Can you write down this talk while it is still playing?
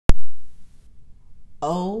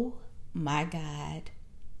Oh my God.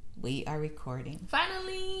 We are recording.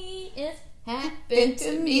 Finally, it happened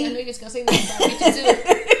to me. I knew you was going to sing that. I beat you to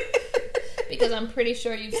it. Because I'm pretty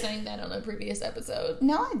sure you sang that on a previous episode.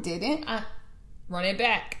 No, I didn't. Run it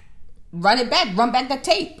back. Run it back. Run back the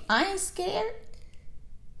tape. I ain't scared.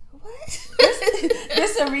 What?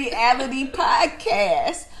 This is a reality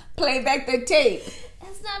podcast. Play back the tape.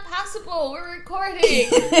 That's not possible. We're recording.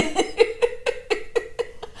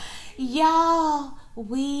 Y'all,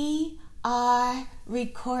 we are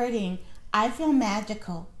recording. I feel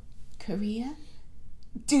magical. Korea,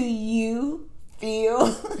 do you feel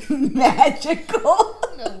magical? I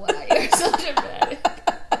don't know why you're so dramatic.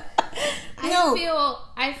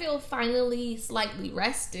 I feel finally slightly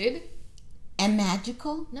rested. And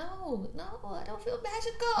magical? No, I don't feel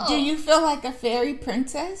magical. Do you feel like a fairy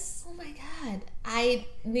princess? Oh my God.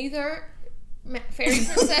 Neither fairy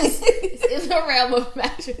princess is in the realm of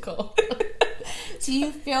magical. Do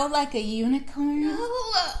you feel like a unicorn? No,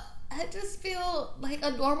 I just feel like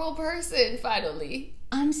a normal person finally.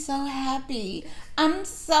 I'm so happy. I'm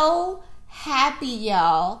so happy,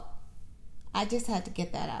 y'all. I just had to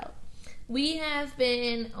get that out. We have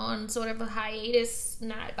been on sort of a hiatus,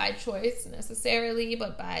 not by choice necessarily,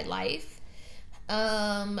 but by life.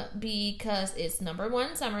 Because it's number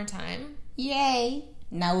one, summertime. Yay.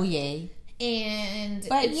 No yay. And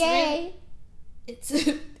but it's yay.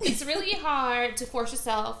 It's really hard to force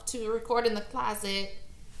yourself to record in the closet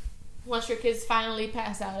once your kids finally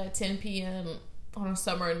pass out at 10 p.m. on a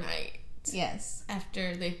summer night. Yes.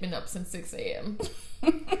 After they've been up since 6 a.m.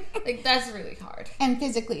 Like, that's really hard. And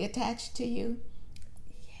physically attached to you.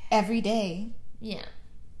 Yeah. Every day. Yeah.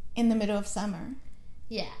 In the middle of summer.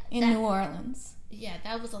 Yeah. In New Orleans. Yeah,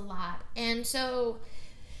 that was a lot. And so,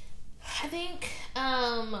 I think,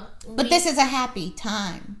 But this is a happy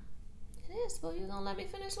time. It is. Well, you gonna let me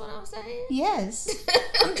finish what I'm saying? Yes.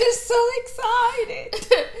 I'm just so excited.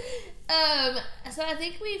 So I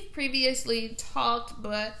think we've previously talked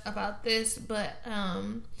about this, but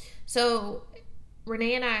so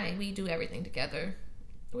Renee and I, we do everything together,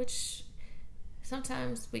 which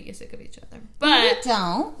sometimes we get sick of each other. But we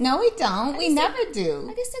don't. No, we don't. We never do.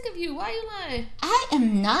 I get sick of you. Why are you lying? I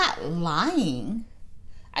am not lying.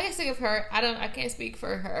 I get sick of her. I can't speak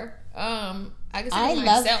for her. I get sick I of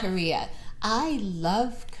love myself. Korea. I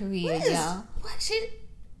love Korea, y'all.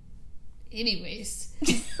 Anyways,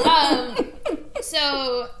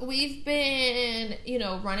 so we've been,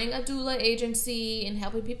 running a doula agency and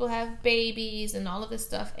helping people have babies and all of this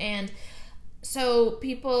stuff. And so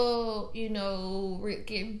people,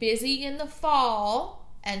 get busy in the fall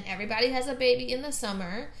and everybody has a baby in the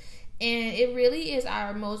summer. And it really is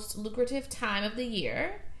our most lucrative time of the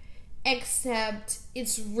year, except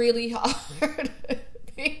it's really hard.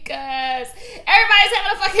 Because everybody's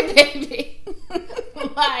having a fucking baby.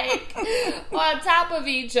 Like, on top of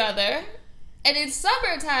each other. And it's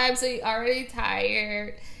summertime, so you're already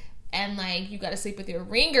tired. And, you gotta sleep with your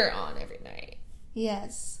ringer on every night.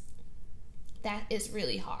 Yes. That is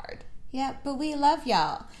really hard. Yeah, but we love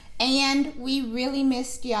y'all. And we really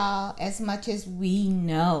missed y'all as much as we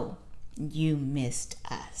know you missed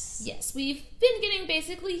us. Yes, we've been getting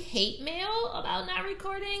basically hate mail about not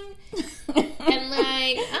recording. And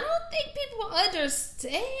I don't think people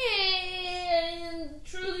understand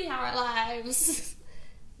truly how our lives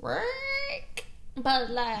work. But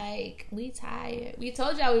we tired. We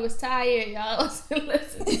told y'all we was tired. Y'all wasn't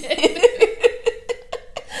listening.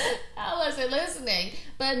 I wasn't listening.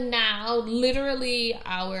 But now, literally,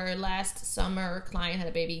 our last summer client had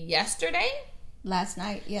a baby yesterday. Last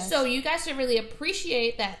night, yes. So you guys should really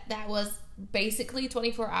appreciate that was basically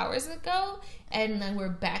 24 hours ago, and then we're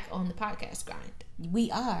back on the podcast grind. We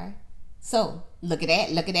are. So, look at that.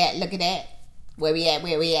 Where we at?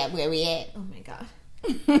 Oh my God.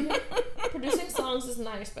 Producing songs is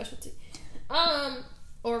not your specialty.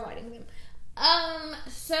 Or writing them.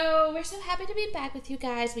 So we're so happy to be back with you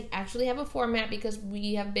guys. We actually have a format because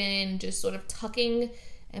we have been just sort of tucking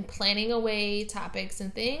and planning away topics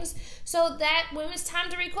and things so that when it's time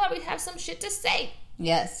to record, we have some shit to say.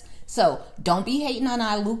 Yes. So don't be hating on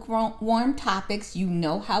our lukewarm topics. You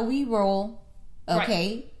know how we roll.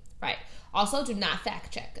 Okay? Right. Also, do not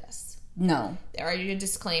fact check us. No. There are your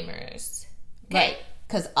disclaimers. Okay? Right.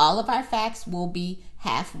 Because all of our facts will be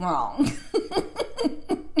half wrong.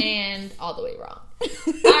 And all the way wrong.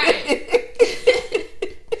 All right.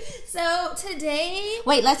 So today...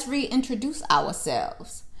 Wait, let's reintroduce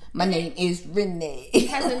ourselves. My name is Renee. It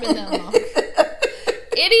hasn't been that long.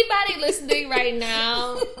 Anybody listening right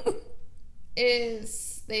now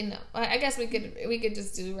they know. I guess we could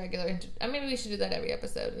just do regular... maybe we should do that every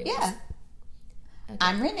episode. Anyways. Yeah. Okay.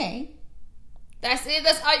 I'm Renee. That's it.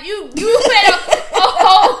 That's all you made a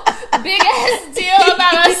whole big ass deal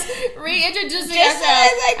about us reintroducing Just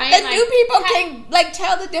ourselves. like the new people can like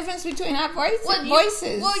tell the difference between our voices.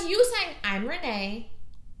 Well, you saying I'm Renee.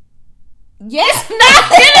 Yes, Not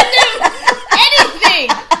gonna do anything.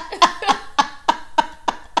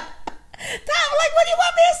 I'm like, what do you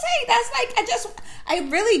want me to say? That's like, I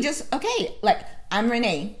really just, okay, like, I'm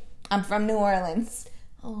Renee. I'm from New Orleans.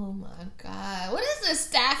 Oh my God. What is this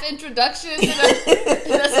staff introduction in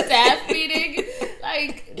a staff meeting?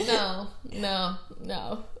 Like, no.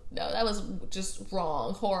 That was just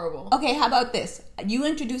wrong. Horrible. Okay, how about this? You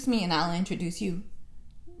introduce me and I'll introduce you.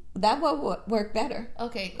 That will work better.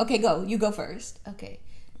 Okay. Okay, go. You go first. Okay.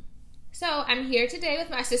 So, I'm here today with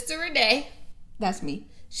my sister Renee. That's me.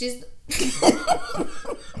 She's...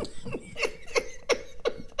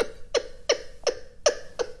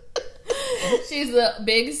 She's the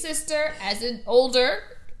big sister, as an older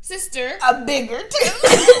sister. A bigger, too.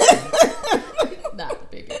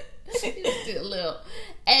 Not bigger. She's a little.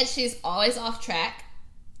 And she's always off track.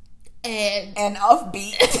 And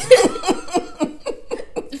offbeat.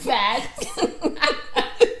 Facts.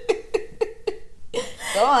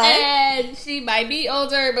 Go on. And she might be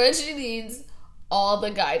older, but she needs all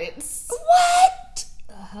the guidance. What?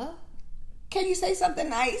 Uh-huh. Can you say something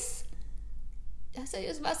nice? I say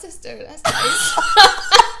it's my sister. That's nice.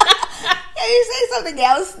 Can you say something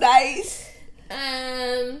else nice?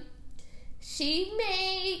 She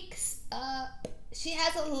makes she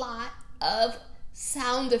has a lot of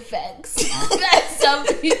sound effects that some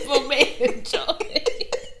people may enjoy.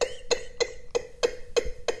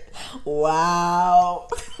 Wow.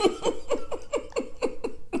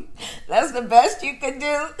 That's the best you can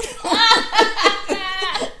do.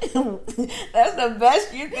 That's the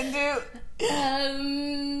best you can do.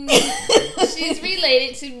 She's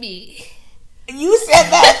related to me. You said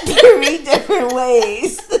that 3 different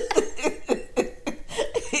ways.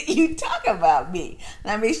 You talk about me.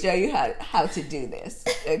 Let me show you how to do this.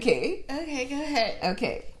 Okay? Okay, go ahead.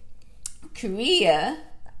 Okay. Korea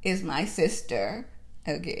is my sister.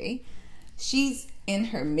 Okay. She's in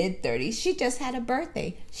her mid-30s. She just had a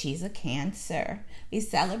birthday. She's a Cancer. We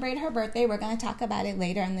celebrate her birthday. We're going to talk about it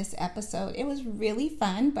later in this episode. It was really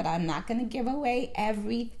fun, but I'm not going to give away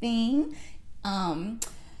everything.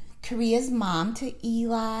 Korea's mom to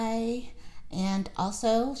Eli, and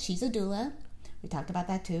also she's a doula. We talked about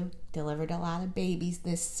that too. Delivered a lot of babies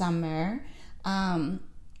this summer.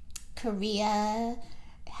 Korea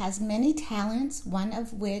has many talents, one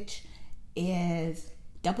of which is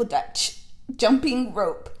double dutch. Jumping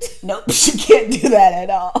rope. Nope, she can't do that at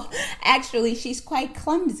all. Actually, she's quite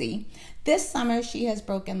clumsy. This summer, she has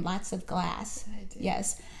broken lots of glass.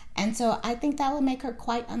 Yes. And so I think that will make her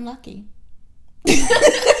quite unlucky.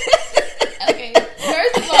 Okay,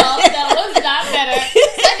 first of all, that was not better.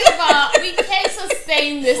 Second of all, we can't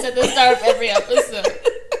sustain this at the start of every episode.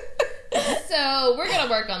 So, we're going to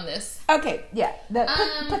work on this. Okay, yeah.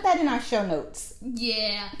 Put that in our show notes.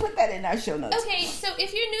 Yeah. Put that in our show notes. Okay, so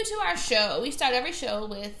if you're new to our show, we start every show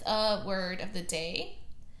with a word of the day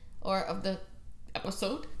or of the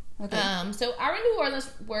episode. Okay. So our New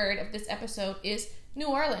Orleans word of this episode is New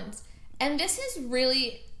Orleans. And this is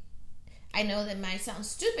really, I know that might sound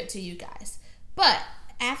stupid to you guys, but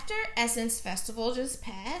after Essence Festival just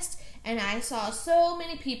passed, and I saw so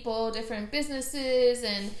many people, different businesses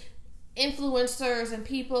and influencers and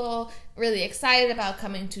people really excited about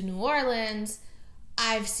coming to New Orleans,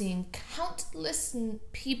 I've seen countless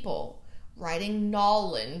people writing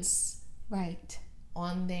Nolans right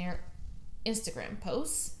on their Instagram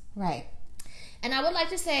posts. Right. And I would like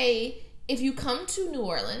to say, if you come to New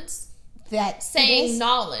Orleans that saying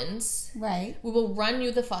Nolans, right, we will run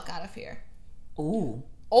you the fuck out of here. Ooh.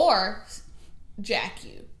 Or jack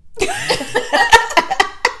you.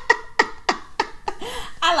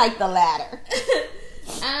 I like the latter.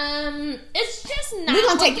 It's just not. We're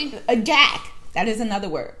gonna take a jack. That is another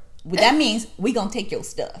word. That means we gonna take your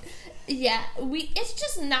stuff. Yeah, it's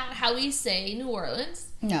just not how we say New Orleans.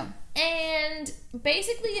 No. And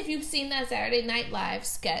basically, if you've seen that Saturday Night Live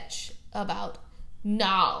sketch about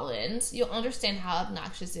Nolans, you'll understand how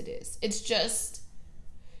obnoxious it is. It's just,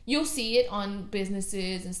 you'll see it on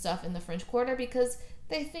businesses and stuff in the French Quarter because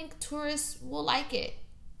they think tourists will like it.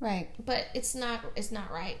 Right. But it's not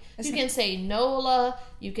right. You can say NOLA,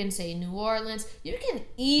 you can say New Orleans, you can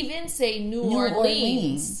even say New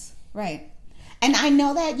Orleans. Right. And I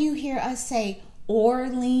know that you hear us say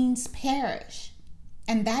Orleans Parish,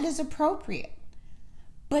 and that is appropriate.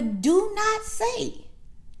 But do not say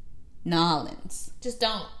Nolans. Just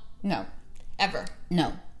don't. No. Ever.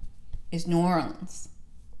 No. It's New Orleans.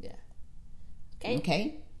 Yeah. Okay.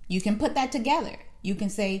 Okay? You can put that together. You can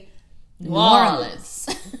say New Orleans.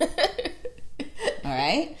 All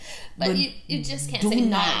right? But you just can't say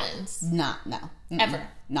Nolans. No. Ever.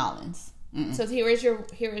 Nolans. So here is your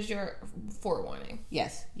forewarning.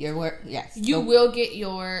 Yes. Your word. Yes. You will get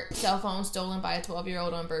your cell phone stolen by a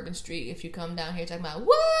 12-year-old on Bourbon Street if you come down here talking about,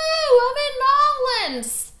 woo, I'm in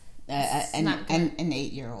Nolans. An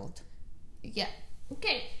 8-year-old. Yeah.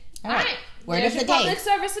 Okay. All All right. right. Word There's of the your day. public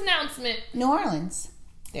service announcement. New Orleans.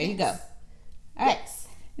 There you go. All right. Yes.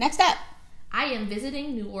 Next up. I am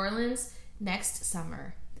visiting New Orleans next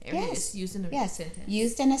summer. There it is. Used in a sentence.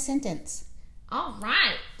 Used in a sentence. All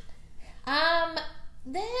right.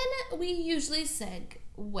 Then we usually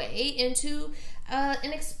segue into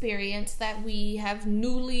an experience that we have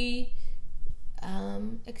newly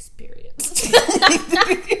experienced.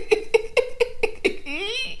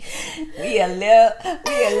 we a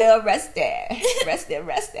little rested.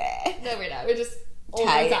 No, we're not. We're just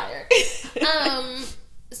Tired.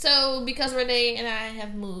 So because Renee and I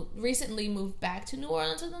have recently moved back to New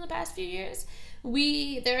Orleans within the past few years,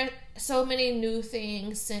 there are so many new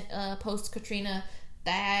things post Katrina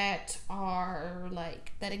that are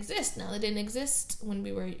that exist now. They didn't exist when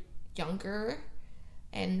we were younger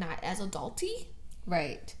and not as adulty.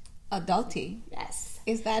 Right. Adulty. Yes.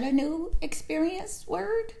 Is that a new experience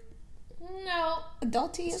word? No.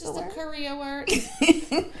 Adulty is just a word? a Korea word.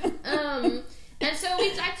 And so we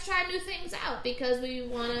like to try new things out because we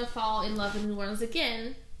want to fall in love with New Orleans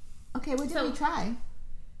again. Okay, what did we try?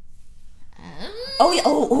 Yeah.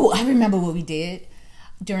 I remember what we did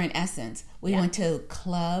during Essence. We went to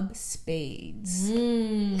Club Spades.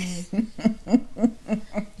 You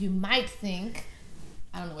might think,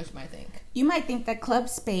 I don't know what you might think. You might think that Club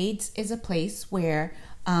Spades is a place where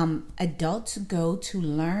adults go to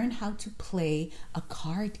learn how to play a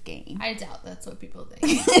card game. I doubt that's what people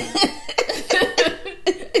think.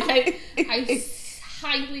 I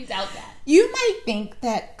highly doubt that. You might think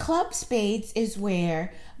that Club Spades is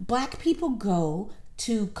where Black people go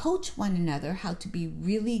to coach one another how to be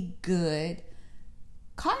really good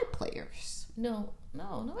card players. No,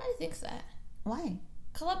 nobody thinks that. Why?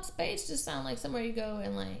 Club Spades just sound like somewhere you go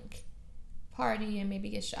and party and maybe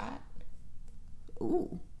get shot.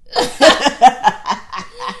 Ooh. But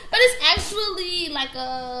it's actually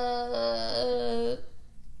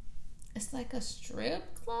it's like a strip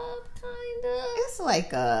club kind of.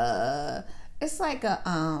 It's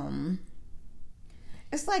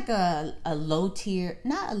like a low tier,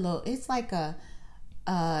 not a low. It's like a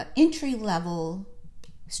entry level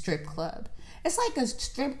strip club. It's like a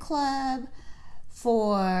strip club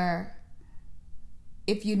for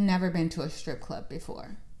if you've never been to a strip club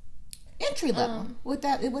before. Entry level.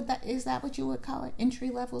 Is that what you would call it?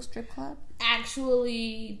 Entry level strip club?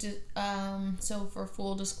 Actually, so for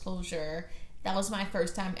full disclosure, that was my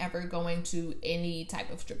first time ever going to any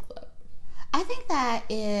type of strip club. I think that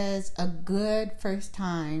is a good first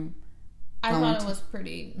time. I thought it was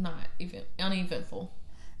pretty uneventful.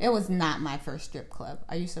 It was not my first strip club.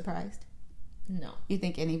 Are you surprised? No. You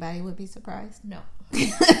think anybody would be surprised? No.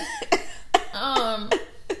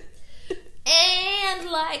 And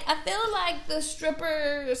I feel like the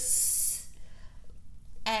strippers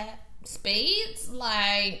at Spades,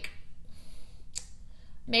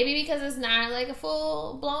 maybe because it's not a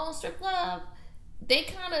full blown strip club, they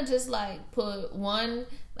kind of just put one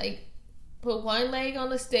leg on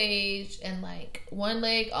the stage and one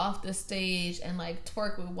leg off the stage and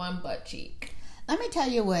twerk with one butt cheek. Let me tell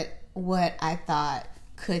you what I thought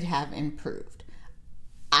could have improved.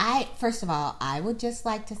 First of all, I would just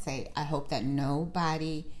like to say I hope that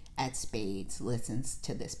nobody at Spades listens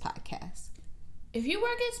to this podcast. If you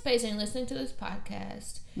work at Spades and you're listening to this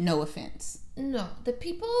podcast, no offense. No, the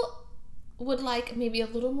people would like maybe a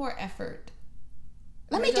little more effort.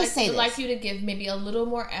 Let me just say this. Like you to give maybe a little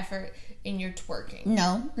more effort in your twerking.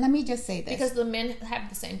 No, let me just say this. Because the men have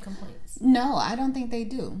the same complaints. No, I don't think they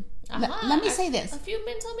do. Let me say this. A few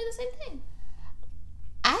men told me the same thing.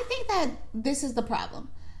 I think that this is the problem.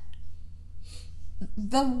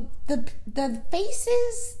 The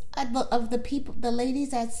faces of the people, the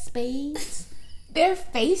ladies at Spades, their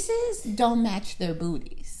faces don't match their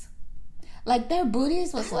booties. Their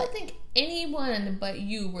booties was I don't think anyone but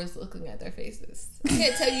you was looking at their faces. I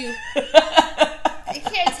can't tell you. I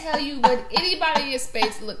can't tell you what anybody at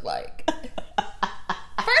Spades looked like.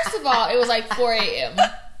 First of all, it was 4 a.m.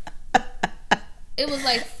 It was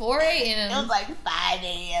 4 a.m. It was 5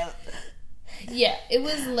 a.m. Yeah, it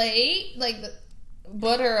was late,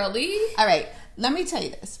 but early. All right, let me tell you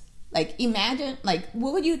this. Imagine,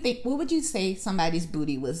 what would you think? What would you say somebody's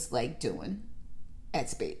booty was doing at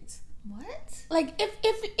Spades? What? Like,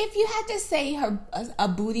 if you had to say a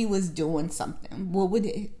booty was doing something, what would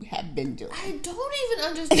it have been doing? I don't even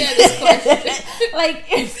understand this question. Like,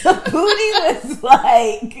 if the booty was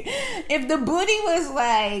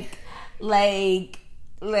like,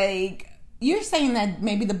 you're saying that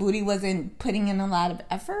maybe the booty wasn't putting in a lot of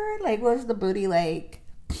effort? Like, was the booty like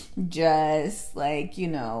just like, you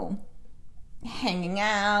know, hanging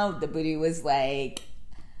out? The booty was like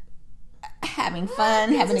having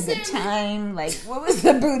fun, having a good time. Like, what was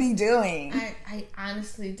the booty doing? I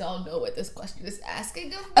honestly don't know what this question is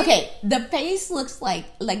asking of me. Okay, the face looks like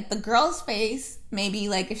the girl's face maybe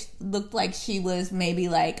like it looked like she was maybe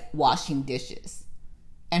like washing dishes,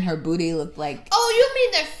 and her booty looked like. Oh, you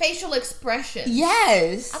mean their facial expression?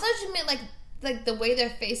 Yes. I thought you meant like the way their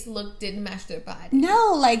face looked didn't match their body.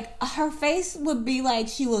 No, like her face would be like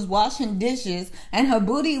she was washing dishes, and her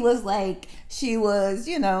booty was like she was,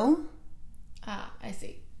 you know. Ah, I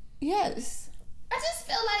see. Yes. I just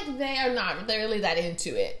feel like they are not really that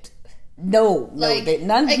into it. No, like,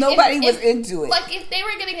 nobody was into it. Like, if they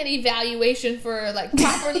were getting an evaluation for like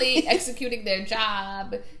properly executing their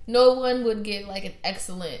job, no one would get like an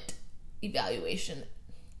excellent evaluation.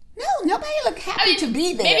 No, nobody looked happy to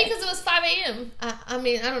be there. Maybe because it was 5 a.m. I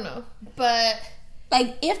mean, I don't know, but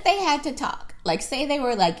like if they had to talk, like say they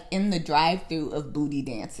were like in the drive-thru of booty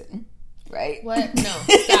dancing. Right? What? No, stop.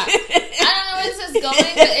 I don't know where this is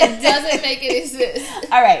going, but it doesn't make any sense.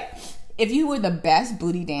 All right. If you were the best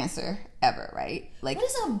booty dancer ever, right? Like, what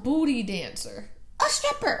is a booty dancer? A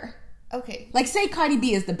stripper. Okay. Like, say Cardi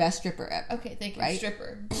B is the best stripper ever. Okay, thank you. Right?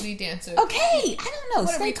 Stripper, booty dancer. Okay, I don't know.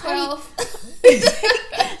 What are we, 12?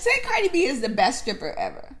 Say Cardi B is the best stripper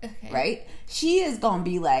ever. Okay. Right? She is gonna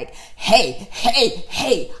be like, hey,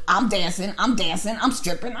 I'm dancing, I'm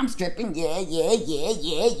stripping, yeah.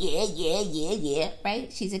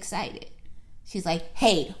 Right? She's excited. She's like,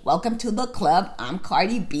 hey, welcome to the club. I'm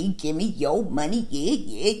Cardi B. Give me your money,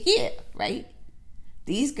 yeah. Right?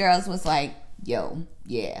 These girls was like, yo,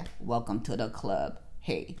 yeah, welcome to the club.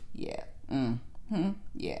 Hey, yeah,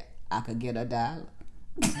 yeah, I could get $1.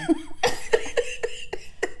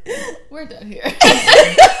 We're done here.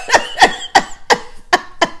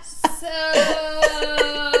 So,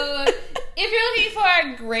 if you're looking for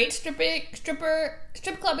a great strip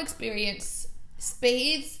club experience,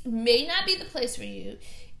 Spades may not be the place for you.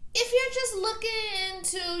 If you're just looking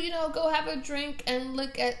to, you know, go have a drink and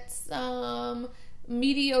look at some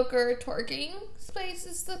mediocre twerking, Spades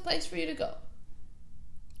is the place for you to go.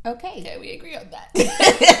 Okay, we agree on that.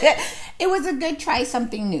 It was a good try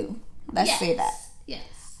something new. Let's say that.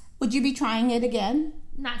 Yes. Would you be trying it again?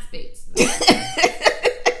 Not Spades.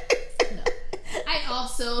 I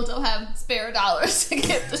also don't have spare dollars to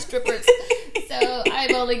get the strippers, so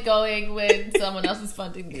I'm only going when someone else is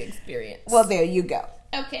funding the experience. Well, there you go.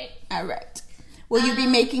 Okay. All right. Will you be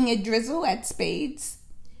making a drizzle at Spades?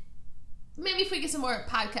 Maybe if we get some more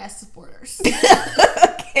podcast supporters.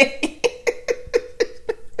 Okay.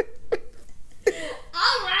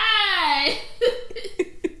 All right.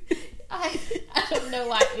 I don't know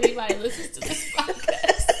why anybody listens to this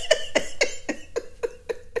podcast.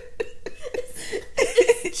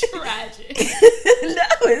 It's tragic. No,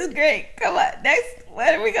 it's great. Come on. Next.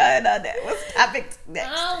 What are we going on there? What's topic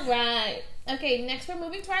next? All right. Okay, next we're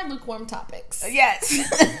moving to our lukewarm topics. Yes.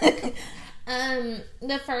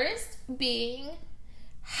 The first being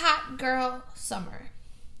hot girl summer.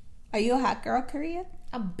 Are you a hot girl, Korea?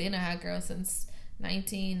 I've been a hot girl since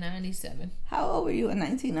 1997. How old were you in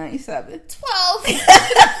 1997? 12.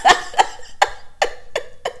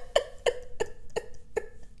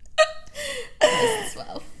 I was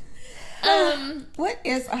 12. What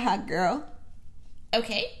is a hot girl?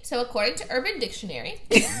 Okay, so according to Urban Dictionary,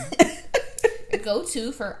 a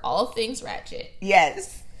go-to for all things ratchet.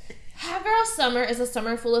 Yes. Hot girl summer is a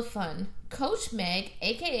summer full of fun. Coach Meg,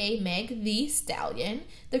 aka Meg the Stallion,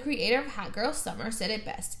 the creator of Hot Girl Summer, said it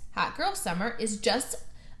best. Hot Girl Summer is just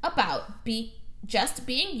about just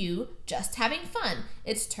being you, just having fun.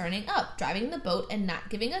 It's turning up, driving the boat, and not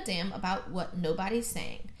giving a damn about what nobody's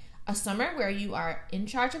saying. A summer where you are in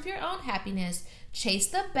charge of your own happiness, chase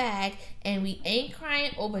the bag, and we ain't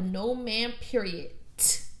crying over no man, period.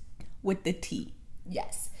 With the T.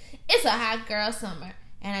 Yes. It's a hot girl summer,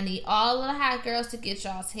 and I need all of the hot girls to get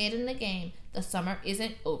y'all's head in the game. The summer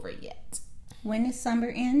isn't over yet. When does summer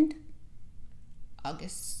end?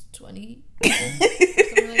 August 20.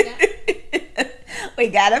 Something like that. We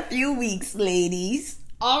got a few weeks, ladies.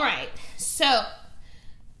 All right. So,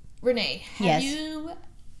 Renee, yes.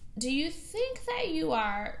 Do you think that you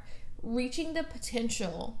are reaching the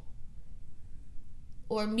potential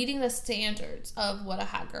or meeting the standards of what a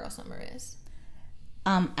hot girl summer is?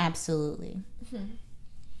 Absolutely.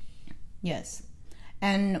 Yes.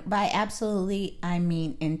 And by absolutely, I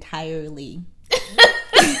mean entirely.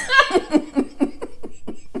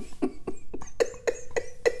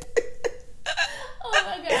 Oh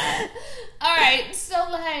my God. All right. So,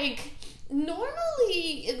 like,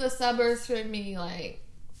 normally in the suburbs for me, like,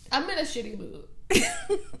 I'm in a shitty mood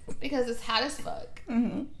because it's hot as fuck.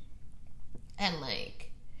 Mm-hmm. And,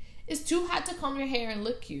 like, it's too hot to comb your hair and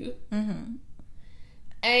look cute. Mm-hmm.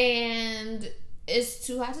 And it's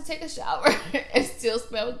too hot to take a shower and still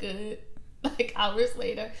smell good, like, hours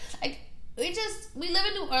later. Like, we live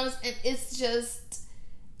in New Orleans, and it's just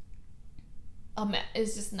a mess.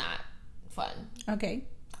 It's just not fun. Okay.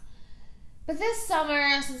 But this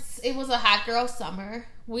summer, since it was a hot girl summer,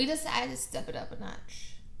 we decided to step it up a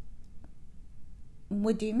notch.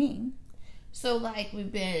 What do you mean? So, like,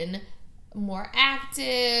 we've been more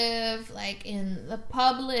active, like, in the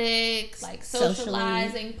public, like,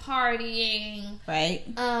 socializing, partying. Right.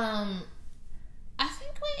 I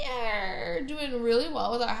think we are doing really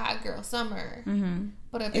well with our hot girl summer. Mm-hmm.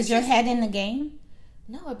 But is your head in the game?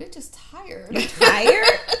 No, a bitch is tired. You're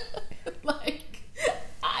tired? Like,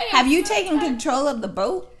 have you taken control of the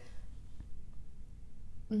boat?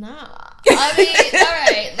 Nah. I mean, all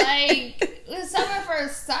right. Like, when summer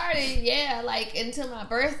first started, yeah, like, until my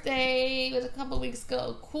birthday, it was a couple weeks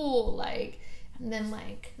ago, cool. Like, and then,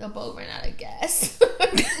 like, the boat ran out of gas.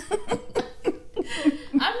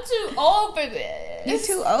 I'm too old for this. You're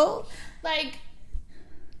too old? Like,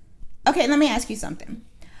 okay, let me ask you something.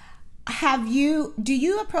 Do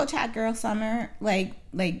you approach hot girl summer like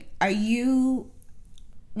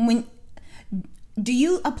do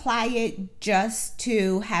you apply it just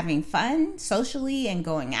to having fun socially and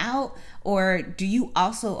going out, or do you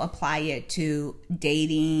also apply it to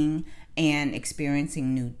dating and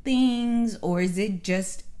experiencing new things, or is it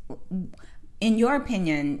just, in your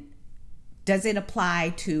opinion, does it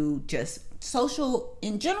apply to just social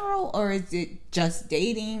in general, or is it just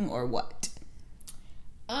dating, or what?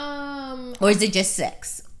 Or is it just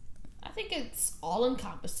sex? I think it's all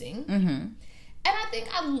encompassing. Mm-hmm. And I think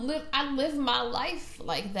I live my life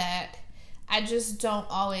like that. I just don't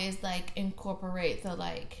always, like, incorporate the,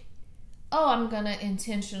 like, oh, I'm gonna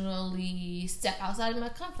intentionally step outside of my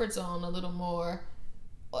comfort zone a little more,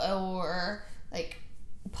 or, like,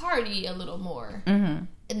 party a little more. Mm-hmm.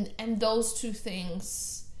 And those two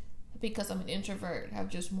things, because I'm an introvert, have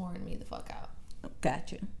just worn me the fuck out.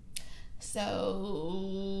 Gotcha. So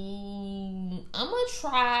I'm gonna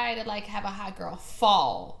try to, like, have a hot girl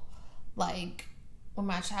fall, like, when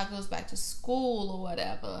my child goes back to school or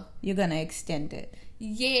whatever. You're gonna extend it.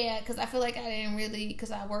 Yeah, because I feel like I didn't really,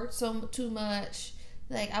 because I worked too much.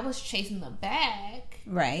 Like, I was chasing the bag.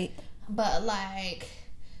 Right. But, like,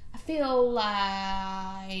 I feel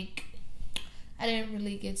like I didn't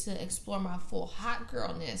really get to explore my full hot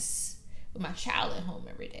girlness with my child at home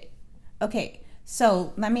every day. Okay,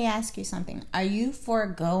 so let me ask you something. Are you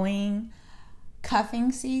foregoing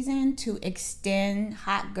cuffing season to extend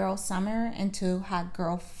hot girl summer into hot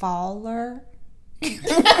girl faller? I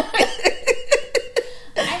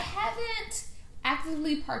haven't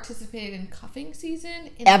actively participated in cuffing season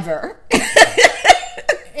ever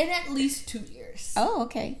in at least 2 years. Oh,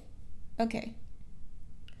 okay. Okay.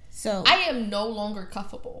 So I am no longer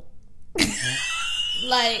cuffable.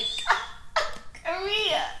 Like,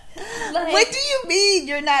 Korea. Like, what do you mean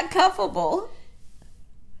you're not cuffable?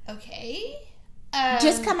 Okay.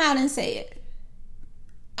 Just come out and say it.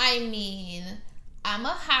 I mean, I'm a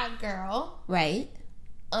hot girl. Right.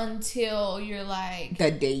 Until you're like...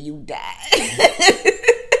 the day you die.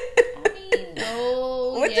 I mean,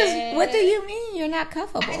 no. What do you mean you're not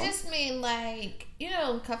cuffable? I just mean, like, you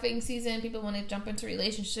know, cuffing season, people want to jump into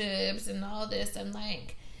relationships and all this. And,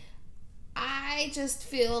 like, I just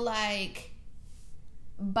feel like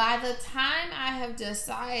by the time I have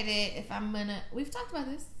decided if I'm going to... We've talked about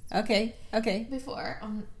this. Okay. Before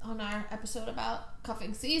on our episode about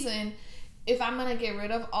cuffing season, if I'm gonna get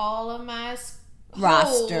rid of all of my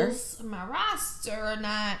roster or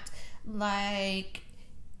not, like,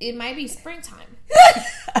 it might be springtime.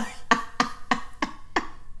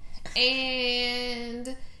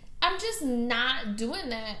 And I'm just not doing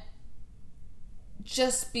that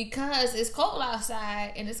just because it's cold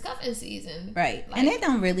outside and it's cuffing season. Right. Like, and it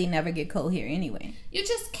don't really never get cold here anyway. You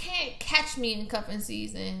just can't catch me in cuffing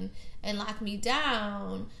season and lock me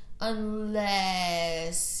down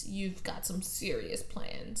unless you've got some serious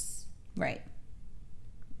plans. Right.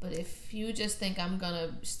 But if you just think I'm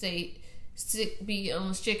gonna be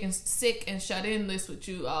on sick and shut in list with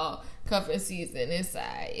you all cuffing season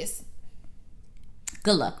inside, it's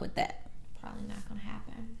good luck with that. probably not gonna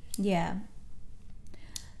happen. Yeah.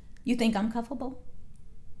 You think I'm cuffable?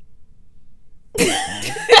 Y'all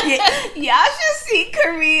should see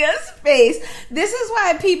Korea's face. This is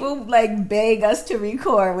why people like beg us to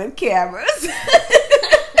record with cameras.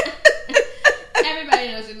 Everybody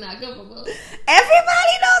knows you're not cuffable.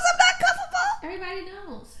 Everybody knows I'm not cuffable. Everybody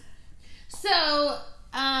knows. So,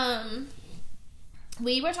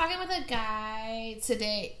 we were talking with a guy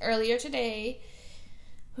earlier today.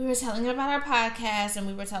 We were telling him about our podcast, and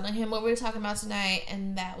we were telling him what we were talking about tonight,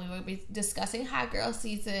 and that we would be discussing Hot Girl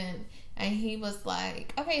Season. And he was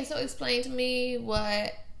like, okay, so explain to me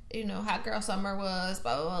what, Hot Girl Summer was,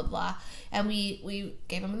 blah, blah, blah, blah. And we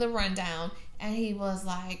gave him the rundown, and he was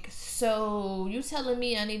like, so you telling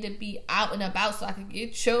me I need to be out and about so I could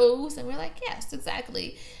get shows? And we're like, yes,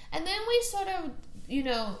 exactly. And then we sort of,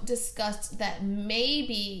 discussed that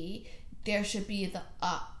maybe there should be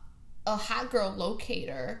a hot girl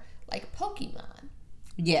locator like Pokemon.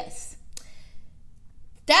 Yes.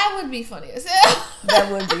 That would be funny as hell. That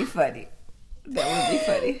would be funny. That would be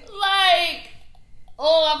funny. Like,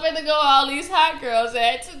 oh, I'm gonna go all these hot girls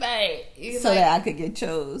at tonight. So that I could get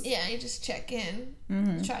chose. Yeah, you just check in.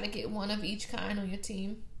 Try to get one of each kind on your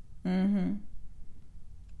team. Mm-hmm.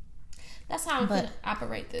 That's how I'm gonna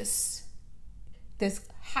operate this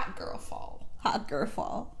hot girl fall. Hot girl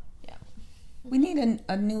fall. Yeah. We need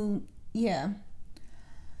a new, yeah.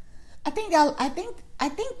 I think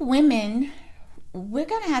women, we're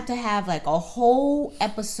gonna have to have like a whole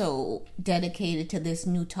episode dedicated to this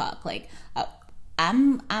new talk. Like,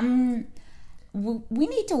 we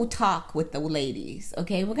need to talk with the ladies.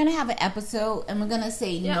 Okay, we're gonna have an episode, and we're gonna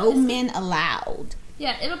say no men allowed.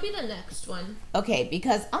 Yeah, it'll be the next one. Okay,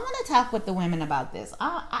 because I want to talk with the women about this.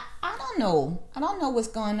 I don't know. I don't know what's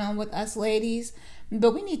going on with us ladies,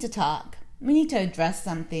 but we need to talk. We need to address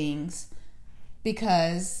some things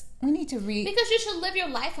because we need to read. Because you should live your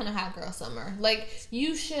life on a hot girl summer. Like,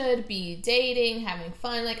 you should be dating, having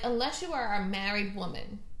fun. Like, unless you are a married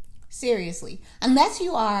woman. Seriously. Unless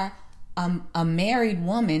you are a married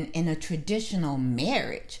woman in a traditional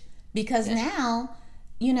marriage. Because now,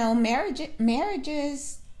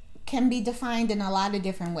 marriages can be defined in a lot of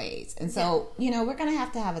different ways. And so, we're going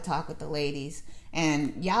to have a talk with the ladies.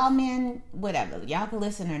 And y'all men, whatever. Y'all can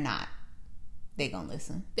listen or not. They gonna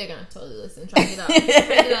listen. They're gonna totally listen. Try to get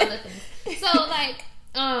on listen. So, like,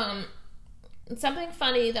 something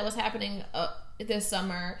funny that was happening this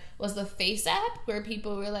summer was the Face app, where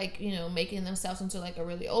people were like, making themselves into like a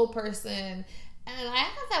really old person. And I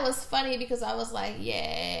thought that was funny because I was like,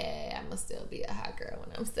 yeah, I'm gonna still be a hot girl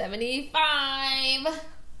when I'm 75.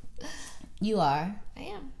 You are. I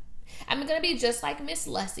am. I'm gonna be just like Miss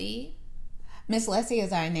Lessie. Miss Lessie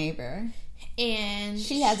is our neighbor. And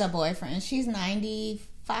she has a boyfriend. She's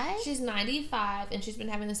 95? She's 95, and she's been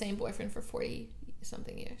having the same boyfriend for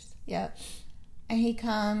 40-something years. Yep. And he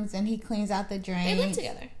comes and he cleans out the drains. They live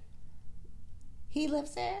together. He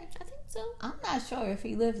lives there? I think so. I'm not sure if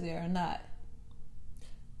he lives there or not.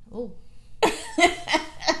 Oh.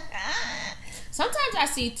 Sometimes I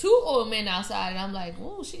see two old men outside, and I'm like,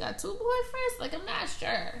 oh, she got two boyfriends? Like, I'm not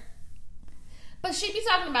sure. But she be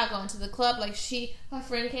talking about going to the club. Like, her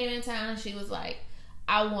friend came in town, and she was like,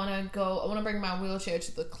 I want to bring my wheelchair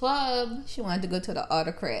to the club. She wanted to go to the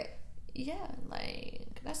Autocrat. Yeah,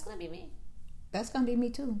 like, that's going to be me. That's going to be me,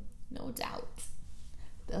 too. No doubt.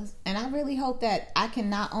 And I really hope that I can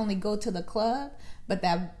not only go to the club, but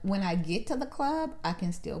that when I get to the club, I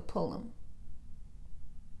can still pull them.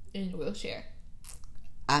 In your wheelchair.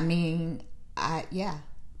 I mean, yeah.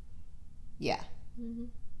 Mm-hmm.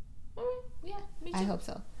 Yeah, me too. I hope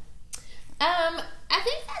so. I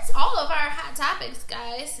think that's all of our hot topics,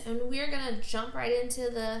 guys, and we're gonna jump right into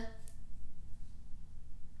the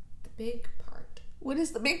big part. What is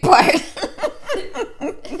the big part?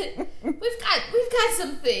 We've got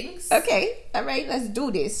some things. Okay, all right, let's do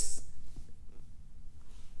this.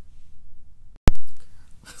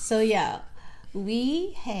 So yeah,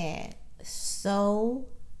 we had so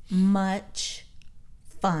much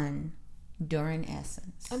fun during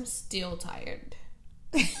Essence. I'm still tired.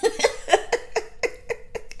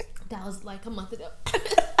 That was like a month ago.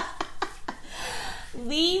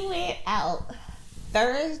 We went out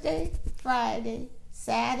Thursday, Friday,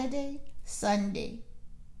 Saturday, Sunday.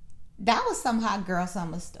 That was some hot girl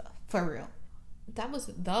summer stuff, for real. That was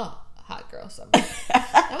the hot girl summer.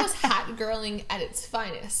 That was hot girling at its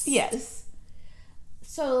finest. Yes.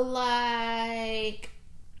 So, like,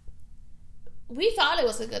 we thought it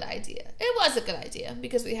was a good idea. It was a good idea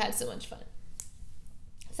because we had so much fun.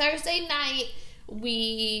 Thursday night,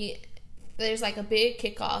 there's like a big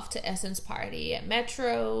kickoff to Essence party at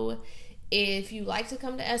Metro. If you like to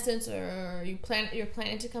come to Essence or you're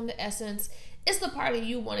planning to come to Essence, it's the party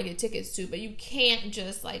you want to get tickets to, but you can't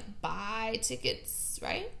just like buy tickets,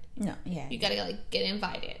 right? No, yeah. You gotta like get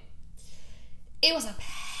invited. It was a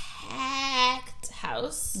packed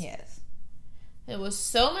house. Yes. It was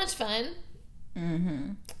so much fun.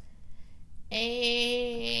 Mm-hmm.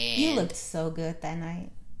 And You looked so good that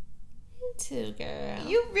night. you too, girl.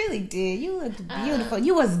 You really did. You looked beautiful.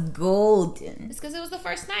 You was golden. It's because it was the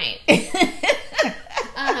first night.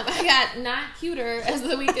 I got not cuter as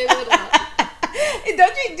the weekend went on.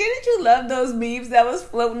 Didn't you love those memes that was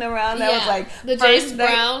floating around? That was like the James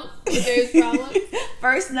Brown one.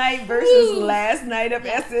 First night versus last night of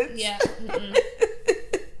Essence. Yeah. Mm-mm.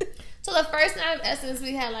 So the first night of Essence,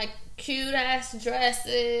 we had like cute ass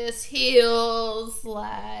dresses, heels,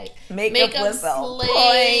 like makeup was on point.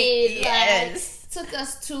 Yes. Like, took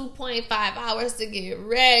us 2.5 hours to get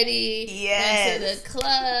ready. Yes. Went to the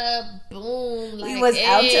club. Boom. Like, we was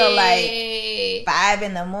out till like 5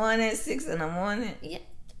 in the morning, 6 in the morning. Yeah.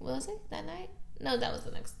 Was it that night? No, that was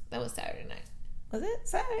that was Saturday night. Was it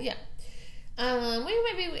Saturday? Yeah. We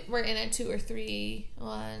maybe were in at 2 or 3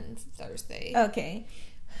 on Thursday. Okay.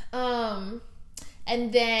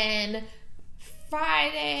 And then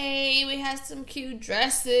Friday we had some cute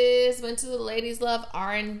dresses. Went to the Ladies Love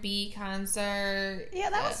R&B concert. Yeah,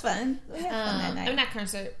 that was fun. We had fun that night. I mean, not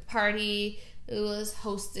concert, party. It was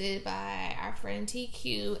hosted by our friend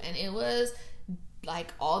TQ, and it was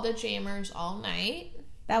like all the jammers all night.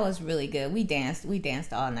 That was really good. We danced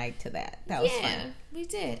all night to that. That was fun. We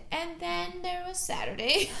did. And then there was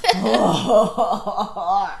Saturday.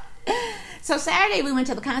 So Saturday we went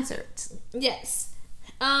to the concert. Yes.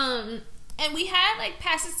 And we had like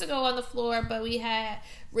passes to go on the floor, but we had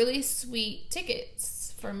really sweet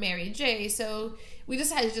tickets for Mary J. So we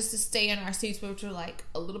decided just to stay in our seats, which were like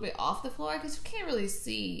a little bit off the floor, because you can't really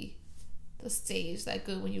see the stage that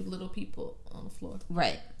good when you little people on the floor.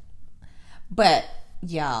 Right. But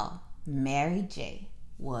y'all, Mary J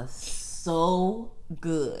was so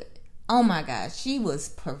good. Oh my gosh, she was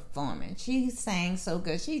performing. She sang so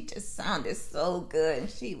good. She just sounded so good, and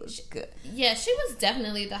she was good. Yeah, she was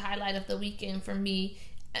definitely the highlight of the weekend for me.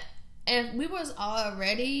 And we was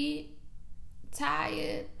already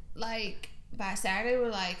tired. Like, by Saturday, we're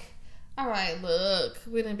like, all right, look,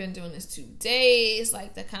 we done been doing this 2 days.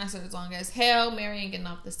 Like, the concert is long as hell. Mary ain't getting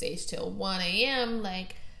off the stage till 1 a.m.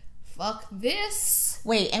 Like, fuck this.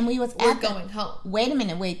 Wait, and we're going home. Wait a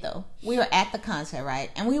minute, wait though. We were at the concert, right?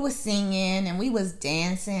 And we was singing and we was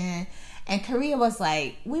dancing. And Korea was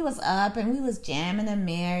like, we was up and we was jamming to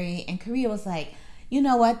Mary. And Korea was like, you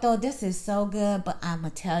know what though? This is so good, but I'ma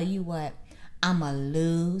tell you what. I'ma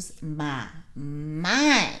lose my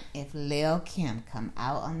mind if Lil Kim come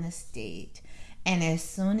out on the stage. And as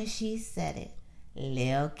soon as she said it,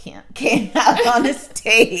 Lil Kim came out on the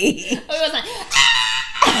stage. We was like,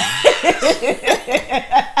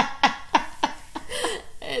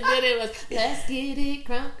 and then it was, let's get it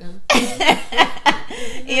crunk.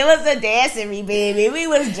 It was a dancery, baby. We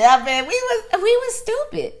was jumping. We was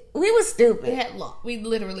stupid. We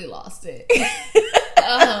literally lost it.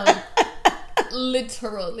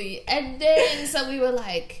 Literally. And then so we were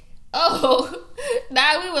like, oh,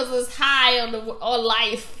 now we was just high on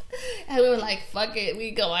life, and we were like, fuck it,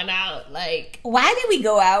 we going out. Like, why did we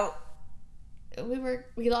go out?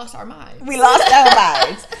 We lost our minds. We lost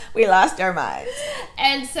our minds.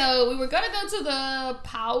 And so we were gonna go to the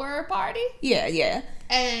power party. Yeah.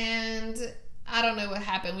 And I don't know what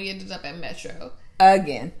happened. We ended up at Metro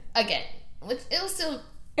again. Which it was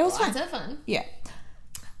lots of fun. Yeah.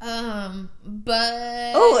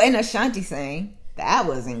 But and Ashanti sang. That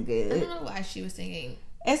wasn't good. I don't know why she was singing,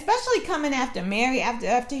 especially coming after Mary.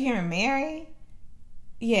 After hearing Mary.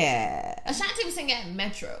 Yeah. Ashanti was singing at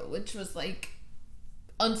Metro, which was like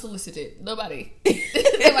unsolicited. Nobody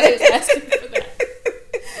was asking for that.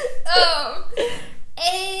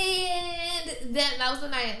 And then that was the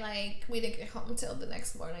night, like, we didn't get home until the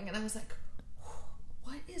next morning, and I was like,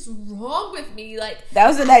 what is wrong with me? Like, that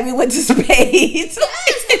was the night we went to Spades. Yes,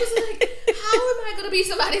 I was like, how am I going to be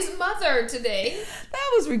somebody's mother today?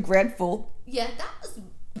 That was regretful. Yeah, that was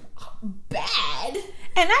bad.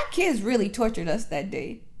 And our kids really tortured us that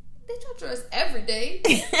day. They torture us every day.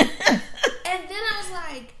 And then I was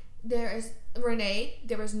like, Renee,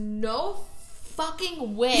 there is no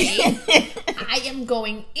fucking way I am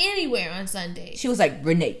going anywhere on Sunday. She was like,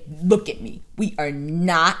 Renee, look at me. We are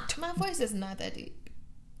not. My voice is not that deep.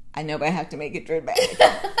 I know, but I have to make it dramatic.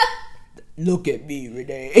 Look at me,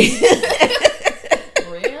 Renee.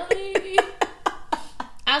 Really?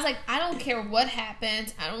 I was like, I don't care what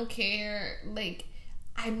happens. I don't care. Like,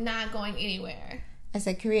 I'm not going anywhere. I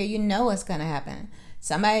said, Korea, you know what's going to happen.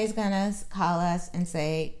 Somebody's going to call us and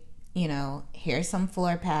say, you know, here's some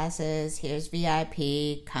floor passes, here's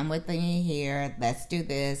VIP, come with me here, let's do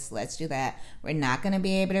this, let's do that. We're not going to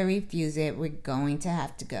be able to refuse it. We're going to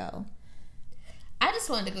have to go. I just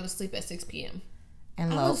wanted to go to sleep at 6 p.m.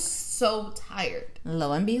 And I was so tired.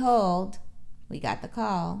 Lo and behold, we got the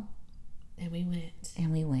call. And we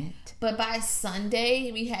went. But by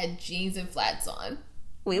Sunday, we had jeans and flats on.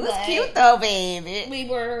 We was cute though, baby. We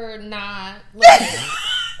were not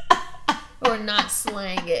or not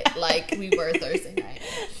slaying it like we were Thursday night.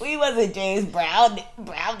 We wasn't James Brown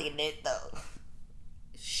in it though.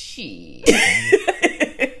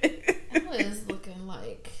 I was looking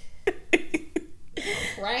like a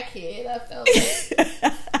crackhead. I felt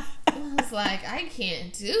like I was like, I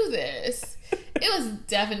can't do this. It was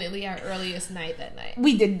definitely our earliest night that night.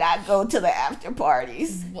 We did not go to the after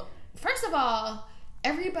parties. First of all,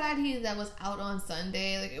 everybody that was out on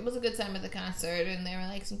Sunday, like, it was a good time at the concert, and there were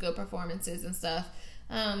like some good performances and stuff.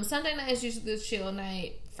 Sunday night is usually the chill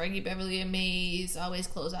night. Frankie Beverly and Maze always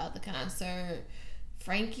close out the concert.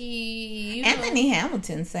 Frankie, Anthony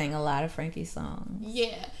Hamilton sang a lot of Frankie songs.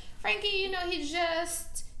 Yeah, Frankie,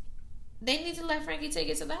 they need to let Frankie take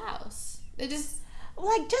it to the house. They just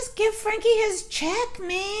give Frankie his check,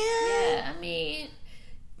 man. Yeah, I mean,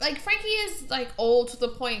 like, Frankie is like old to the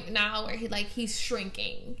point now where he's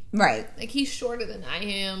shrinking. Right. Like, he's shorter than I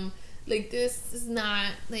am. Like, this is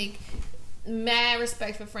not, like, mad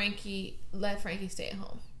respect for Frankie. Let Frankie stay at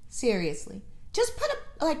home. Seriously. Just put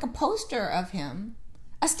a poster of him.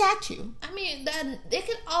 A statue. I mean, it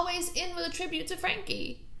could always end with a tribute to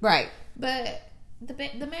Frankie. Right. But the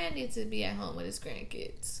man needs to be at home with his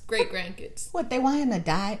grandkids. Great-grandkids. What, they want him to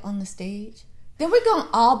die on the stage? Then we're going to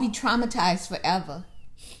all be traumatized forever.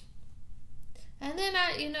 And then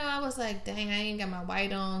I was like, dang, I ain't got my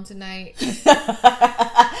white on tonight. Did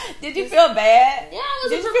you feel bad? Yeah, I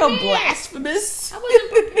wasn't Did you prepared. feel blasphemous? I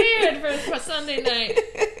wasn't prepared for Sunday night.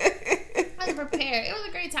 I wasn't prepared. It was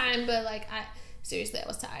a great time, but like, I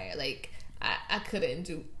was tired. Like, I couldn't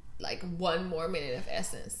do like one more minute of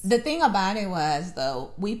Essence. The thing about it was,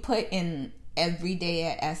 though, we put in every day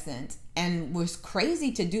at Essence, and was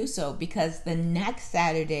crazy to do so because the next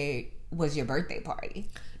Saturday was your birthday party.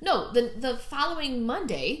 No, the following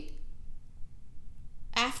Monday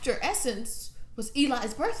after Essence was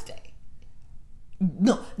Eli's birthday.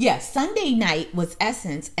 No, yeah, Sunday night was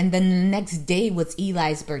Essence, and then the next day was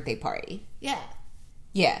Eli's birthday party. Yeah.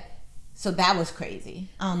 Yeah. So that was crazy.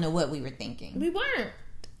 I don't know what we were thinking. We weren't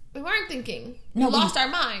thinking. No, we lost our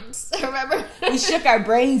minds. Remember? We shook our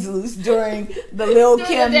brains loose during the Lil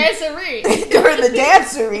Kim... the dancery. During the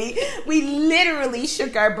dancery. We literally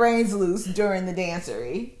shook our brains loose during the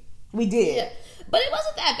dancery. We did. Yeah. But it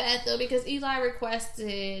wasn't that bad, though, because Eli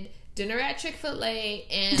requested dinner at Chick-fil-A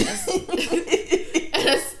and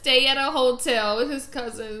a stay at a hotel with his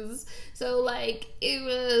cousins. So, like, it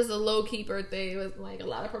was a low-key birthday. It was, like, a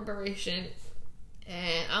lot of preparation.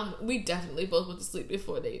 And we definitely both went to sleep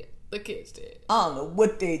before the kids did. I don't know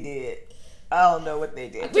what they did.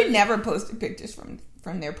 We never posted pictures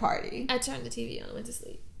from their party. I turned the TV on and went to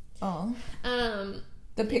sleep. Oh.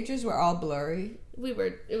 The pictures were all blurry.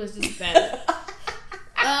 It was just bad.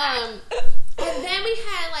 And then we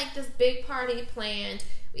had, like, this big party planned.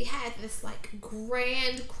 We had this, like,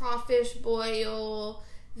 grand crawfish boil,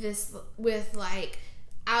 with, like,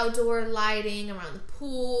 outdoor lighting around the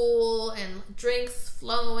pool and drinks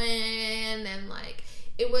flowing, and, like,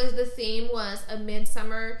 the theme was A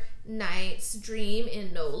Midsummer Night's Dream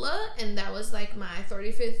in NOLA, and that was, like, my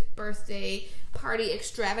 35th birthday party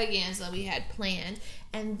extravaganza we had planned.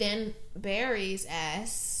 And then Barry's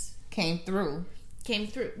ass came through.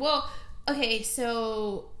 Well, okay,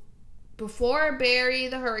 so before Barry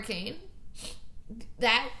the hurricane,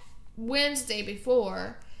 that Wednesday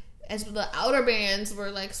before, as the outer bands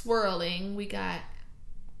were like swirling, we got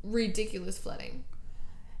ridiculous flooding.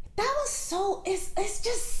 That was so, it's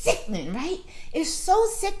just sickening, right? It's so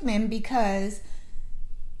sickening because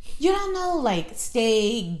you don't know, like,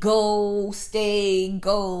 stay, go,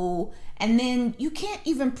 and then you can't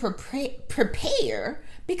even prepare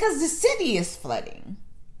because the city is flooding.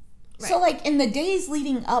 Right. So, like, in the days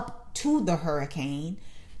leading up to the hurricane,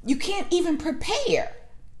 you can't even prepare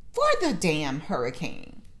for the damn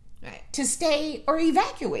hurricane. Right. To stay or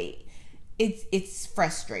evacuate. It's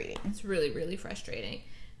frustrating. It's really, really frustrating.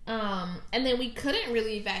 And then we couldn't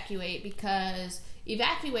really evacuate because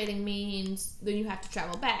evacuating means then you have to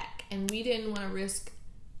travel back. And we didn't want to risk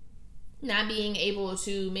not being able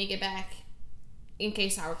to make it back in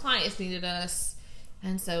case our clients needed us.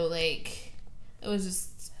 And so, like, it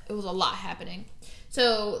was a lot happening.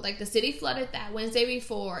 So, like, the city flooded that Wednesday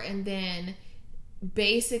before, and then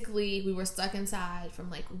basically we were stuck inside from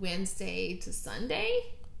like Wednesday to Sunday,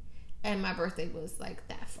 and my birthday was like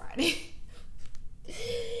that Friday.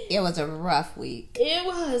 It was a rough week. It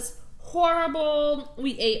was horrible.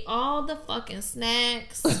 We ate all the fucking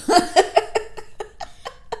snacks.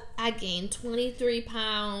 I gained 23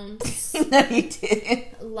 pounds. No, you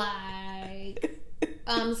didn't. Like,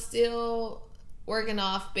 I'm still working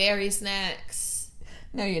off berry snacks.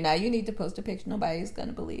 No, you're not. You need to post a picture. Nobody's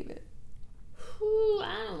gonna believe it. Ooh,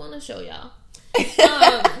 I don't want to show y'all.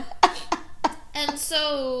 And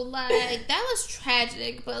so, like, that was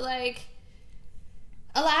tragic. But, like,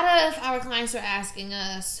 a lot of our clients are asking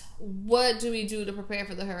us, what do we do to prepare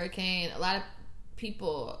for the hurricane? A lot of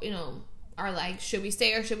people, you know, are like, should we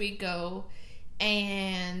stay or should we go?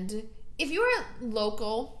 And if you're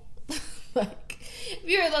local, like, if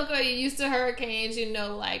you're local and you're used to hurricanes, you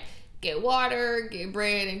know, like, get water, get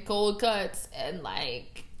bread and cold cuts, and,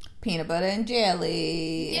 like, peanut butter and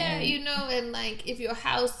jelly. yeah, you know, and, like, if your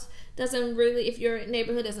house doesn't really, if your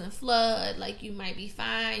neighborhood doesn't flood, like, you might be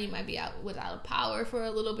fine. You might be out without power for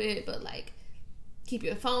a little bit, but, like, keep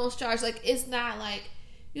your phones charged. Like, it's not like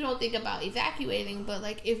you don't think about evacuating, but,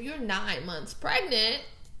 like, if you're 9 months pregnant,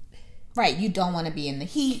 right, you don't want to be in the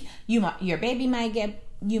heat. Your baby might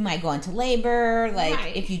you might go into labor. Like,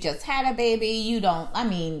 right. If you just had a baby, you don't. I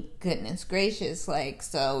mean, goodness gracious, like,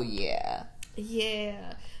 so yeah.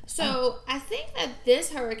 Yeah. So I think that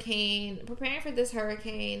this hurricane, preparing for this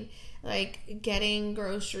hurricane, like getting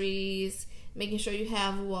groceries, making sure you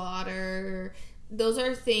have water, those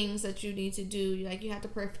are things that you need to do. Like, you have to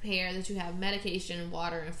prepare that you have medication,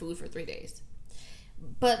 water, and food for 3 days.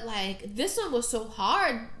 But, like, this one was so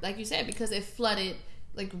hard, like you said, because it flooded,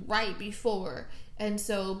 like, right before. And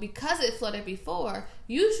so because it flooded before,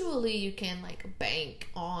 usually you can, like, bank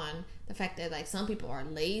on the fact that, like, some people are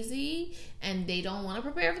lazy and they don't want to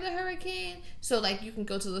prepare for the hurricane. So, like, you can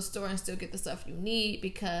go to the store and still get the stuff you need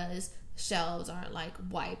because shelves aren't, like,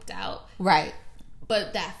 wiped out. Right.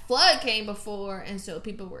 But that flood came before, and so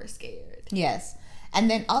people were scared. Yes. And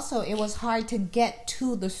then also it was hard to get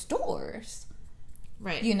to the stores.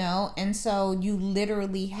 Right. You know? And so you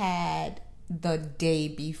literally had the day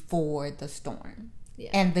before the storm. Yeah.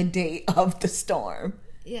 And the day of the storm.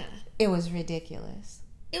 Yeah. It was ridiculous.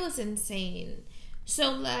 It was insane.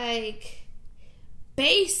 So, like,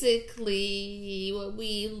 basically what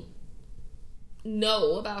we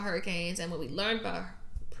know about hurricanes and what we learned about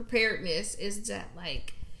preparedness is that,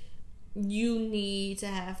 like, you need to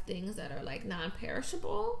have things that are, like,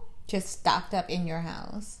 non-perishable. Just stocked up in your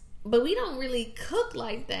house. But we don't really cook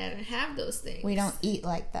like that and have those things. We don't eat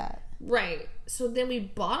like that. Right. So then we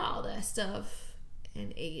bought all that stuff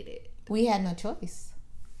and ate it. We had no choice.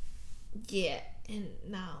 Yeah. And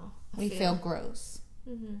now we feel gross.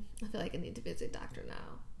 Mm-hmm. I feel like I need to visit Dr.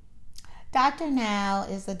 Now. Dr. Now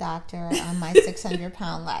is the doctor on my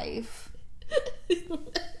 600-pound life.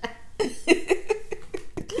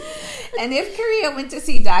 And if Korea went to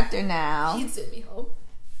see Dr. Now, he'd send me home.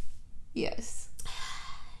 Yes.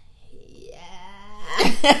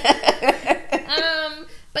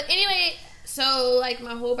 But anyway, so, like,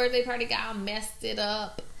 my whole birthday party got messed it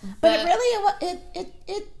up. But it really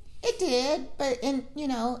it did. But you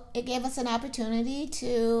know, it gave us an opportunity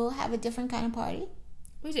to have a different kind of party.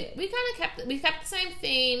 We did. We kept the same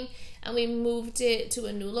theme, and we moved it to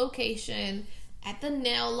a new location at the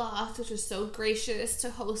Nail Loft, which was so gracious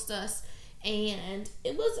to host us, and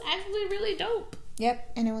it was actually really dope.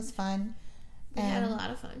 Yep, and it was fun. We had a lot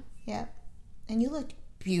of fun. Yep, and you looked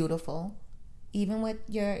beautiful, even with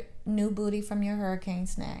your new booty from your hurricane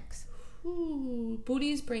snacks. Ooh,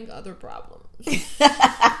 booties bring other problems.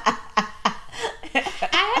 I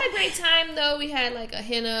had a great time, though. We had, like, a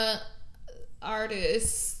henna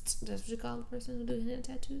artist. That's what you call the person who do henna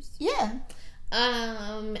tattoos? Yeah.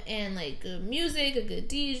 And, like, good music, a good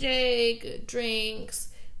DJ, good drinks.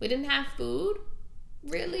 We didn't have food,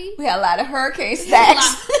 really. We had a lot of hurricane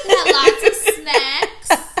snacks. We had lots of snacks.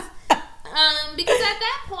 Because at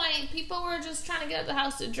that point, people were just trying to get out of the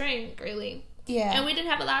house to drink, really. Yeah. And we didn't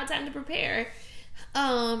have a lot of time to prepare.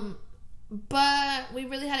 But we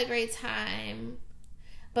really had a great time.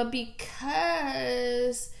 But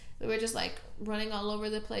because we were just, like, running all over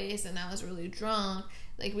the place and I was really drunk,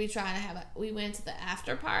 like, we went to the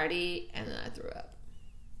after party and then I threw up.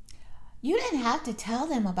 You didn't have to tell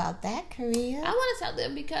them about that, Korea. I want to tell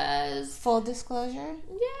them because... Full disclosure?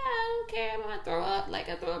 Yeah, I don't care. I'm going to throw up. Like,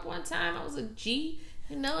 I threw up one time. I was a G.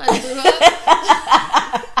 You know, I threw up.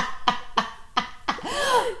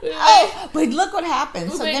 Oh, but look what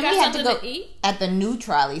happened. So then we had to go eat at the new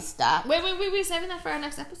trolley stop. Wait, saving that for our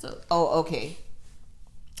next episode. Oh, okay.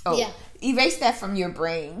 Oh, yeah. Erase that from your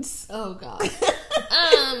brains. Oh, God.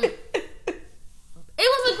 It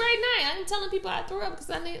was a great night. I'm telling people I threw up because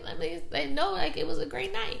they know like it was a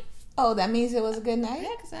great night. Oh, that means it was a good night?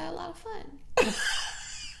 Yeah, because I had a lot of fun.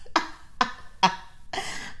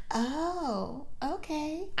 Oh,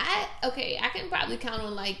 okay. I can probably count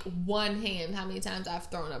on like one hand how many times I've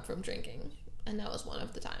thrown up from drinking. And that was one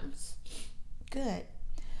of the times. Good.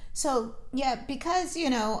 So, yeah, because, you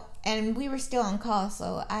know, and we were still on call,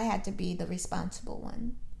 so I had to be the responsible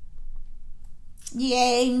one.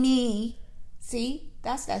 Yay, me. See?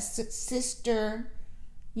 That's that sister,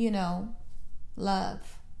 you know,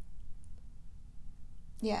 love.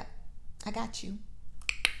 Yeah, I got you.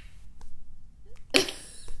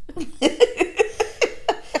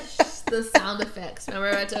 The sound effects.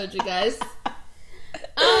 Remember I told you guys?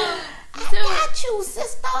 I got you,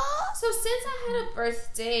 sister. So since I had a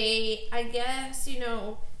birthday, I guess, you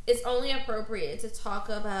know, it's only appropriate to talk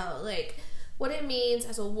about, like, what it means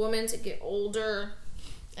as a woman to get older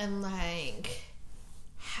and, like,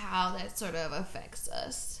 how that sort of affects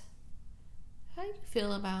us. How do you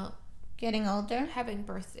feel about getting older? Having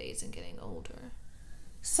birthdays and getting older.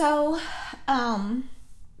 So, I'm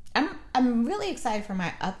really excited for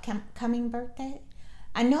my upcoming birthday.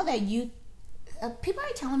 I know that people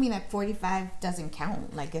are telling me that 45 doesn't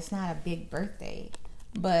count, like it's not a big birthday,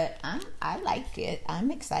 but I like it.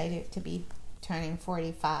 I'm excited to be turning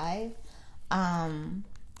 45. I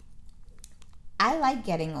like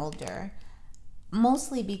getting older,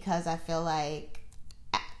 mostly because I feel like,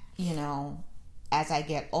 you know, as I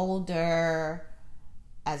get older,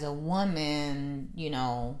 as a woman, you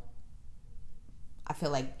know, I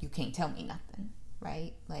feel like you can't tell me nothing,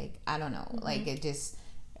 right? Like, I don't know. Mm-hmm. Like,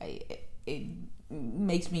 it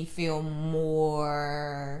makes me feel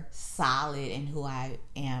more solid in who I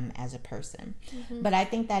am as a person. Mm-hmm. But I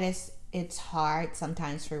think that it's hard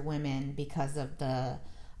sometimes for women because of a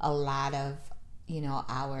lot of, you know,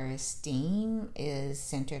 our esteem is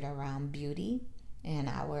centered around beauty and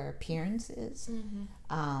our appearances. Mm-hmm.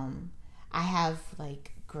 I have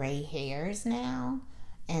like gray hairs now,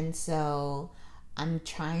 and so I'm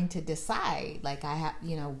trying to decide, like,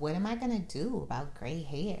 what am I going to do about gray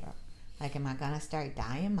hair? Like, am I going to start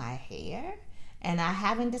dyeing my hair? And I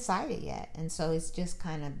haven't decided yet. And so it's just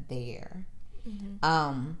kind of there.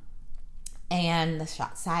 Mm-hmm. And the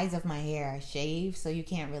size of my hair, I shave, so you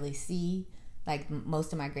can't really see. Like,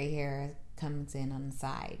 most of my gray hair comes in on the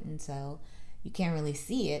side. And so you can't really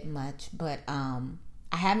see it much. But I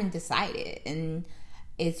haven't decided. And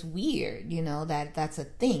it's weird, you know, that's a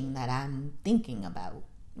thing that I'm thinking about.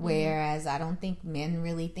 Whereas I don't think men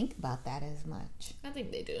really think about that as much. I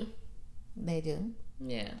think they do. They do?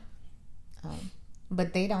 Yeah.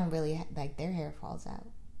 But they don't really, like, their hair falls out.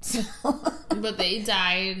 So. But they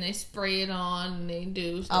dye it and they spray it on and they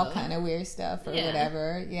do stuff. All kind of weird stuff or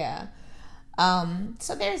whatever. Yeah.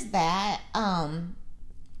 So there's that.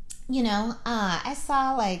 You know, I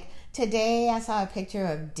saw, like, today I saw a picture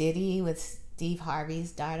of Diddy with Steve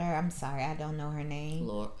Harvey's daughter. I'm sorry, I don't know her name.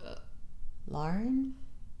 Lauren?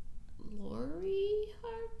 Lori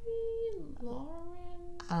Harvey? Lauren?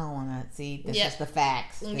 I don't want to see. This is the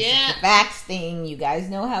facts. This is the facts thing. You guys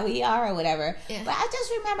know how we are or whatever. Yeah. But I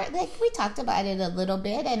just remember, like, we talked about it a little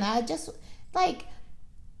bit, and I just, like,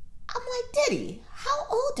 I'm like, Diddy, how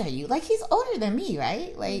old are you? Like, he's older than me,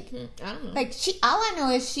 right? Like, I don't know. Like, all I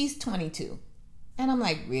know is she's 22. And I'm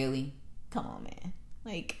like, really? Come on, man.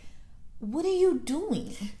 Like, what are you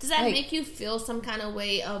doing? Does that make you feel some kind of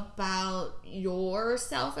way about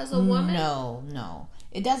yourself as a woman? No.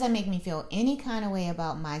 It doesn't make me feel any kind of way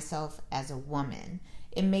about myself as a woman.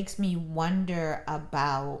 It makes me wonder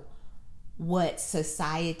about what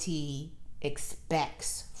society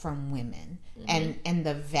expects from women, mm-hmm. and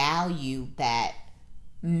the value that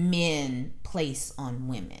men place on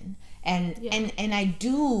women. And I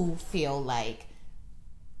do feel like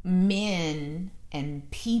men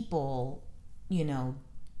and people, you know,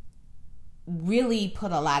 really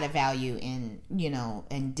put a lot of value in, you know,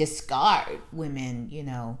 and discard women, you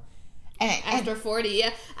know. And after 40, yeah.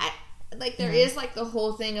 Like, there is, like, the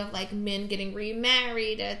whole thing of, like, men getting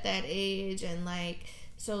remarried at that age, and, like,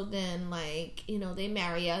 so then, like, you know, they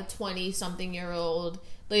marry a 20-something-year-old,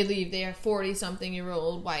 they leave their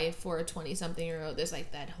 40-something-year-old wife for a 20-something-year-old. There's,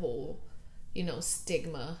 like, that whole, you know,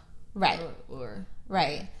 stigma. Right.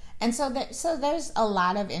 Right. And so there's a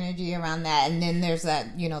lot of energy around that. And then there's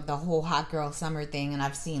that, you know, the whole hot girl summer thing. And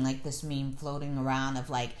I've seen, like, this meme floating around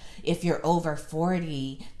of, like, if you're over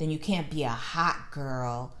 40, then you can't be a hot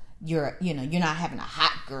girl. You're not having a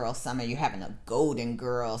hot girl summer. You're having a golden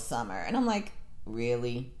girl summer. And I'm like,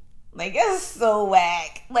 really? Like, it's so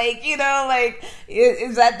whack. Like, you know, like,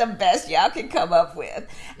 is that the best y'all can come up with?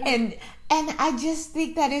 And And I just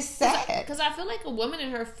think that is sad. Because I feel like a woman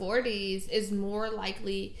in her 40s is more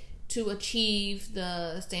likely to achieve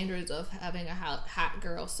the standards of having a hot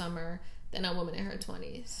girl summer than a woman in her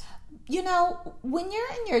 20s. You know, when you're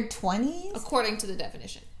in your 20s... According to the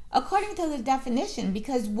definition. According to the definition,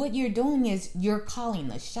 because what you're doing is you're calling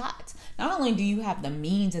the shots. Not only do you have the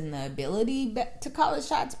means and the ability to call the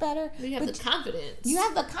shots better, you have the confidence. You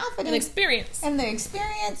have the confidence. And experience. And the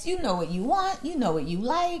experience. You know what you want. You know what you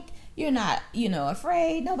like. You're not,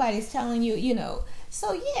 afraid. Nobody's telling you,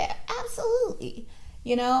 So, yeah, absolutely.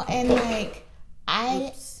 And, like,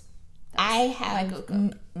 I have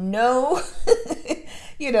no,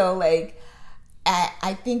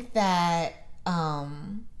 I think that,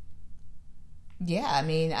 yeah, I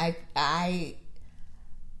mean, I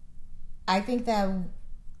think that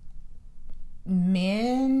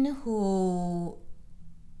men who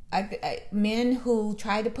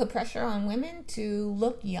try to put pressure on women to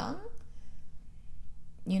look young,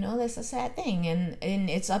 that's a sad thing, and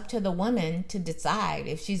it's up to the woman to decide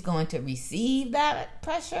if she's going to receive that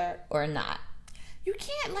pressure or not. You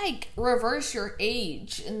can't reverse your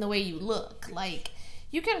age in the way you look.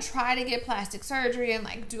 You can try to get plastic surgery and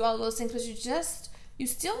do all those things, but you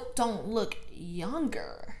still don't look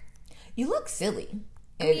younger. You look silly,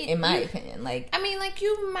 in my opinion. You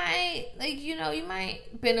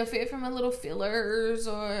might benefit from a little fillers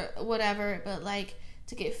or whatever, but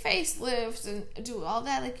to get facelifts and do all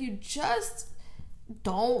that, you just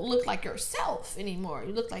don't look like yourself anymore.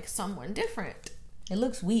 You look like someone different. It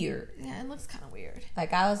looks weird. Yeah, it looks kind of weird.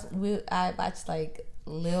 I watched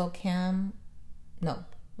Lil Kim. No,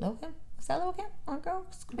 Lil Kim? Is that Lil Kim on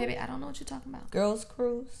Girls Cruise? Baby, I don't know what you're talking about. Girls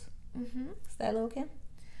Cruise. Mm-hmm. Is that Lil Kim?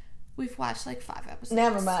 We've watched 5 episodes.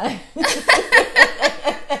 Never mind.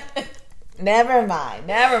 Never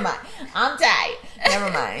mind. I'm tired.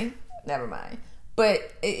 Never mind.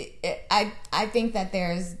 But I think that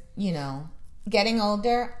there's, getting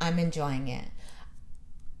older, I'm enjoying it.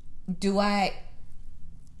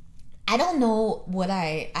 I don't know what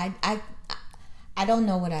I don't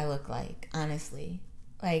know what I look like, honestly.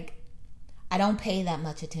 I don't pay that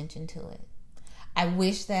much attention to it. I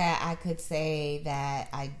wish that I could say that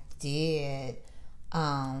I did.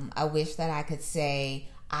 I wish that I could say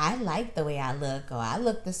I like the way I look, or I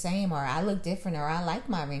look the same, or I look different, or I like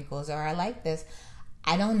my wrinkles, or I like this.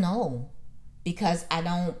 I don't know, because I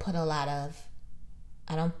don't put a lot of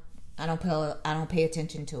I don't pay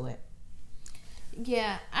attention to it.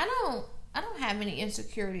 Yeah, I don't have any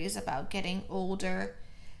insecurities about getting older.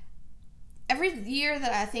 Every year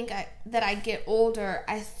that I think that I get older,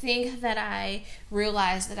 I think that I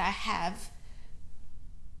realize that I have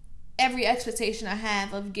every expectation I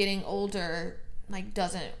have of getting older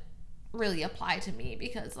doesn't really apply to me,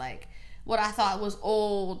 because what I thought was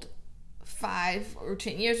old 5 or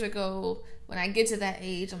 10 years ago, when I get to that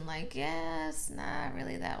age, I'm yeah, it's not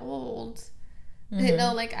really that old.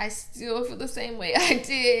 Mm-hmm. I still feel the same way I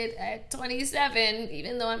did at 27,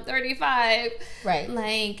 even though I'm 35.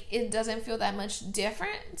 Right. It doesn't feel that much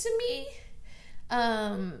different to me.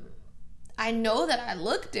 I know that I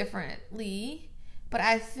look differently, but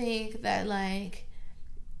I think that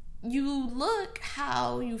you look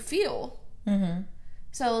how you feel. Mm-hmm.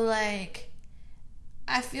 So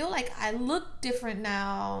I feel I look different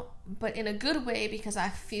now, but in a good way, because I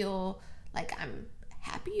feel I'm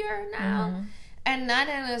happier now. Mm-hmm. And not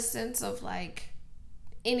in a sense of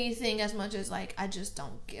anything, as much as I just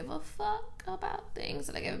don't give a fuck about things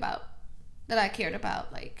that I cared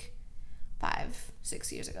about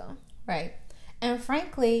 5-6 years ago. Right. And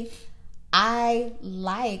frankly, I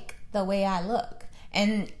like the way I look.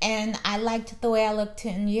 And I liked the way I looked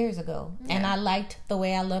 10 years ago. Yeah. And I liked the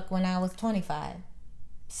way I looked when I was 25.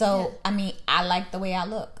 So, yeah. I mean, I like the way I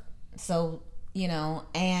look. So,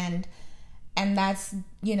 and that's,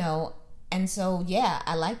 and so, yeah,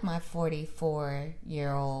 I like my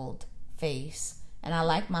 44-year-old face. And I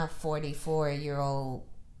like my 44-year-old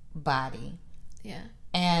body. Yeah.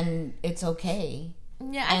 And it's okay.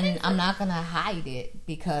 Yeah. I'm not going to hide it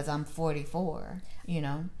because I'm 44,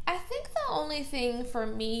 I think the only thing for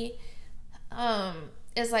me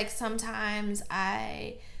is sometimes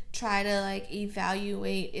I try to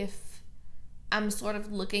evaluate if I'm sort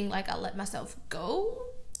of looking like I let myself go.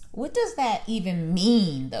 What does that even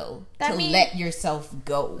mean, though? Let yourself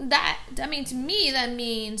go? To me, that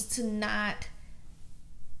means to not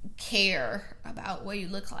care about what you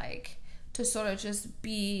look like. To sort of just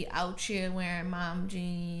be out here wearing mom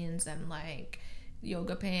jeans and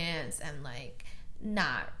yoga pants and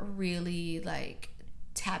not really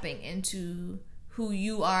tapping into who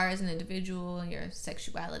you are as an individual, your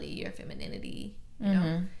sexuality, your femininity, you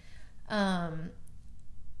know.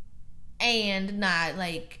 and not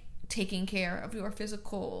like taking care of your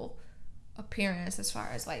physical appearance as far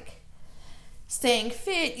as like staying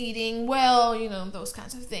fit, eating well, you know, those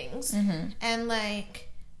kinds of things. And like,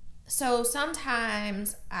 so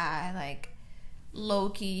sometimes I like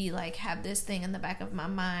low-key like have this thing in the back of my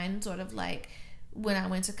mind, sort of like when I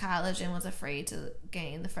went to college and was afraid to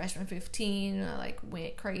gain the freshman 15, I like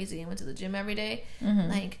went crazy and went to the gym every day.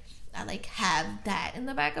 Like I like have that in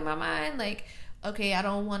the back of my mind, like, okay, I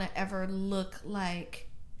don't want to ever look like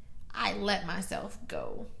I let myself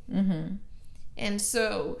go. And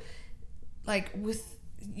so like with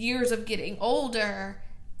years of getting older,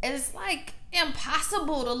 it's like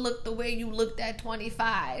impossible to look the way you looked at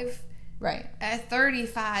 25, right, at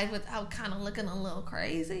 35 without kind of looking a little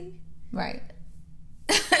crazy, right.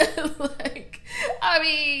 Like, I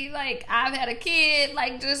mean, like, I've had a kid,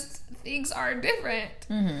 like, just things are different.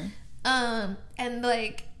 And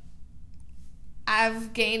like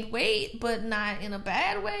I've gained weight, but not in a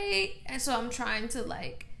bad way, and so I'm trying to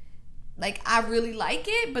like I really like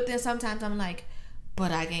it, but then sometimes I'm like,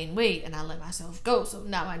 but I gained weight and I let myself go, so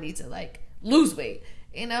now I need to like lose weight,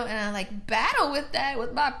 you know, and I like battle with that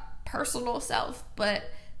with my personal self, but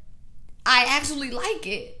I actually like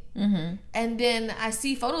it. And then I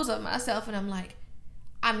see photos of myself and I'm like,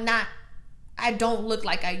 I don't look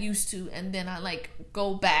like I used to, and then I like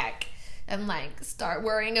go back and like start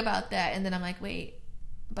worrying about that, and then I'm like, wait,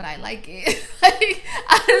 but I like it. Like,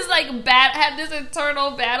 I just like had this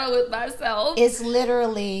internal battle with myself. It's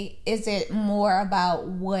literally, is it more about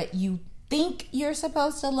what you think you're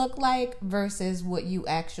supposed to look like versus what you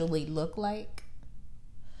actually look like?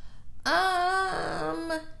 No,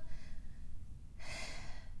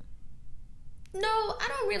 I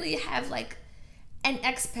don't really have like an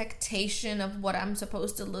expectation of what I'm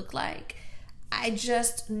supposed to look like. I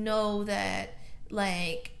just know that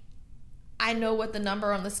like I know what the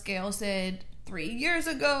number on the scale said 3 years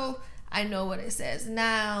ago. I know what it says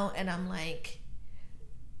now, and I'm like,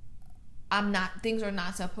 things are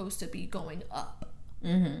not supposed to be going up.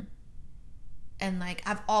 And like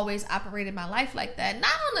I've always operated my life like that,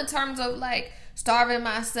 not on the terms of like starving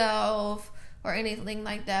myself or anything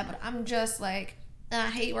like that, but I'm just like, and I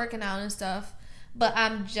hate working out and stuff, but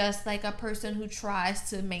I'm just like a person who tries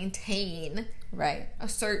to maintain right a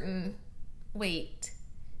certain weight,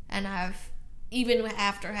 and I've, even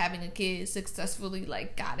after having a kid, successfully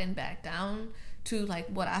like gotten back down to like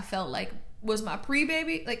what I felt like was my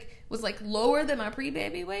pre-baby, like was like lower than my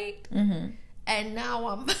pre-baby weight. And now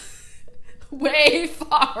I'm way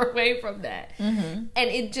far away from that. And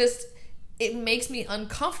it makes me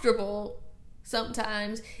uncomfortable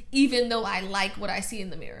sometimes, even though I like what I see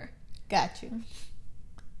in the mirror. Got you.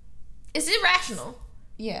 It's irrational.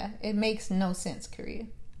 Yeah, it makes no sense, Korea.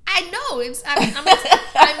 I know,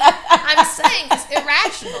 I'm saying it's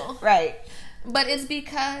irrational, right? But it's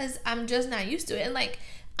because I'm just not used to it, and like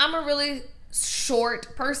I'm a really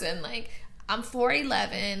short person. Like I'm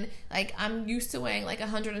 4'11", like I'm used to weighing like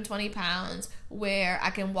 120 pounds, where I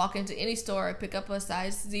can walk into any store, pick up a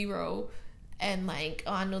size 0, and like,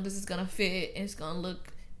 oh, I know this is gonna fit, and it's gonna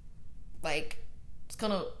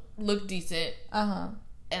look decent, and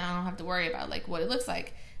I don't have to worry about like what it looks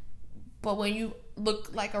like. But when you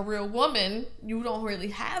look like a real woman, you don't really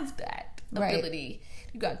have that ability.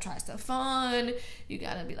 Right. You gotta try stuff on. You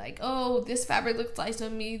gotta be like, oh, this fabric looks nice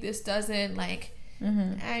on me, this doesn't. Like,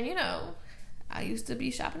 and you know, I used to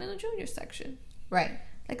be shopping in the junior section. Right.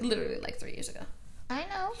 Like literally like 3 years ago. I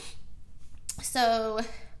know. So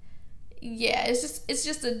yeah, it's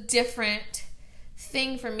just a different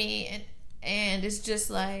thing for me, and it's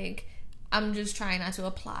just like I'm just trying not to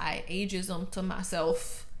apply ageism to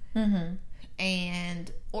myself.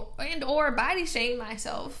 And or body shame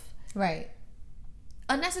myself, right,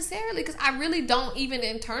 unnecessarily, because I really don't even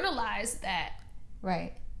internalize that,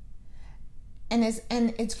 right. And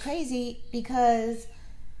it's crazy because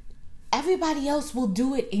everybody else will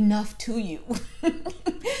do it enough to you.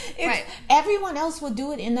 Right. Everyone else will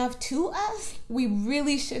do it enough to us. We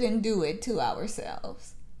really shouldn't do it to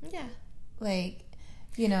ourselves. Yeah, like,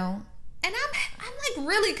 you know. And I'm like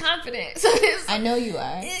really confident. So I know you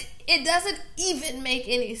are. It doesn't even make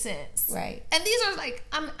any sense. Right. And these are like,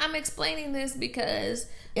 I'm explaining this because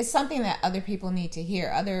it's something that other people need to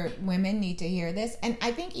hear. Other women need to hear this. And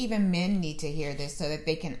I think even men need to hear this so that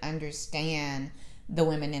they can understand the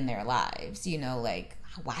women in their lives. You know, like,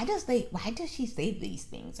 why does she say these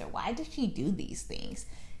things? Or why does she do these things?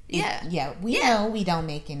 We know we don't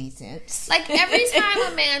make any sense. Like, every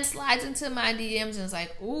time a man slides into my DMs and is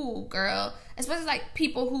like, ooh, girl, especially like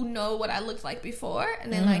people who know what I looked like before,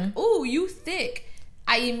 and they're like, ooh, you thick,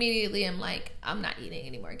 I immediately am like, I'm not eating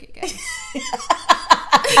any more Kit Kats.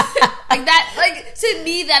 Like that, like to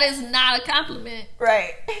me, that is not a compliment,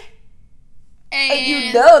 right? And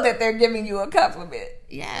you know that they're giving you a compliment.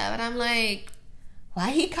 Yeah, but I'm like,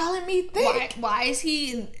 why he calling me thick? Why is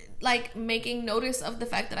he like making notice of the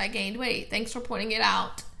fact that I gained weight? Thanks for pointing it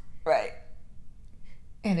out. Right.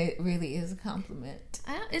 And it really is a compliment.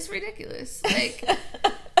 It's ridiculous. Like,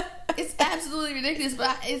 it's absolutely ridiculous.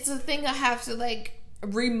 But it's a thing I have to like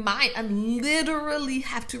I literally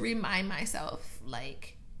have to remind myself.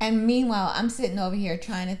 Like, and meanwhile, I'm sitting over here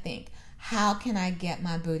trying to think, how can I get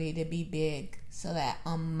my booty to be big so that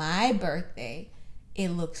on my birthday it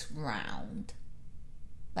looks round?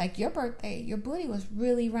 Like your birthday, your booty was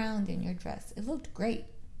really round in your dress. It looked great.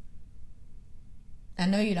 I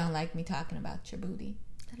know you don't like me talking about your booty.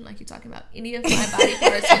 I don't like you talking about any of my body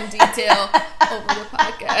parts in detail over the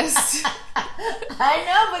podcast. I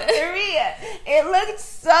know, but Taria, it looked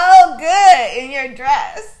so good in your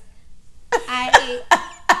dress.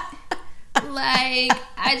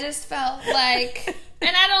 I just felt like,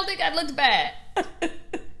 and I don't think I looked bad.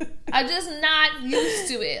 I'm just not used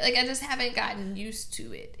to it. Like, I just haven't gotten used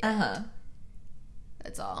to it.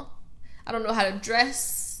 That's all. I don't know how to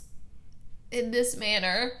dress in this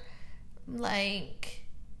manner. Like,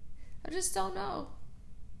 I just don't know.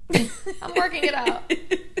 I'm working it out.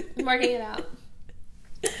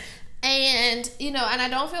 And, and I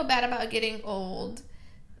don't feel bad about getting old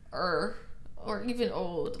or even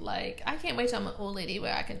old. Like, I can't wait till I'm an old lady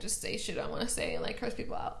where I can just say shit I want to say and, like, curse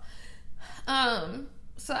people out.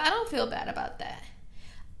 So I don't feel bad about that.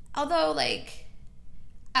 Although, like,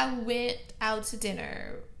 I went out to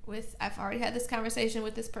dinner I've already had this conversation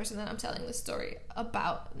with this person that I'm telling this story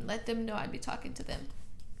about, and let them know I'd be talking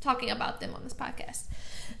about them on this podcast.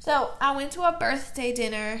 So I went to a birthday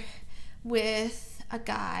dinner with a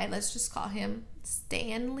guy. Let's just call him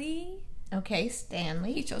Stanley. Okay,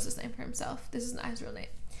 Stanley. He chose his name for himself. This is not his real name.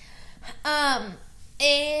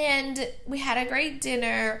 And we had a great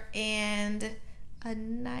dinner and a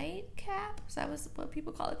nightcap. Is that what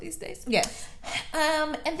people call it these days? Yes.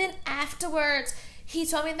 And then afterwards, he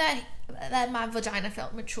told me that my vagina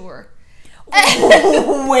felt mature.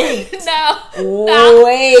 Wait. Now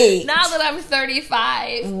that I'm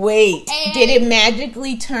 35. Wait. Did it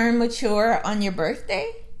magically turn mature on your birthday?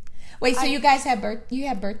 Wait, so you guys had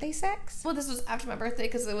birthday sex? Well, this was after my birthday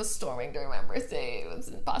because it was storming during my birthday. It was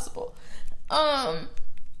impossible. And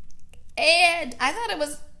I thought it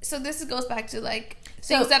was. So this goes back to like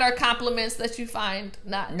things that are compliments that you find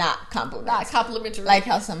not compliments, not complimentary. Like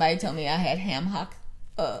how somebody told me I had ham hock.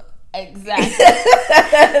 Exactly.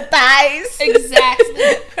 Thighs.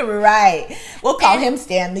 Exactly. Right. We'll call him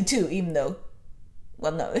Stanley too, even though.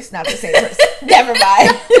 Well, no, it's not the same person. Never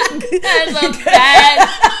mind. That's so bad.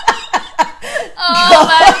 Oh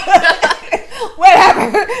my God.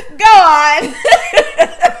 Whatever. Go on.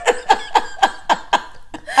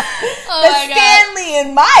 Stanley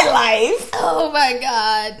in my life. Oh my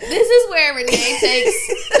God. This is where Renee takes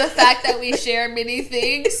the fact that we share many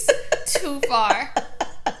things too far.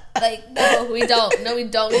 Like, no, we don't. No, we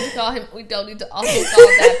don't need to call him. We don't need to also call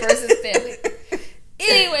that person Stanley.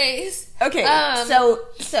 Anyways. Okay.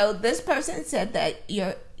 So this person said that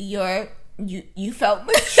you felt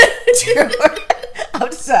mature.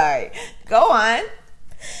 I'm sorry. Go on.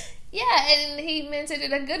 Yeah, and he meant it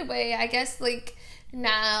in a good way. I guess, like,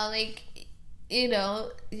 now, like,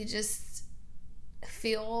 you just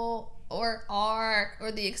feel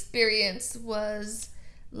or the experience was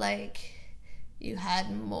like you had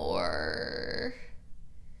more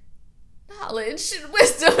knowledge and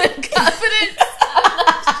wisdom and confidence.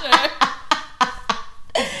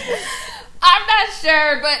 I'm not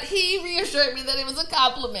sure, but he reassured me that it was a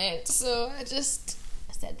compliment. So I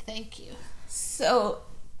said thank you. So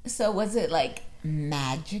was it like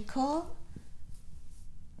magical?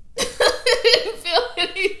 I didn't feel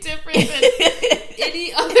any different than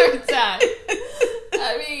any other time.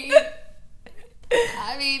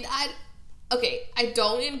 I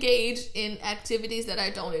don't engage in activities that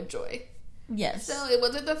I don't enjoy. Yes. So it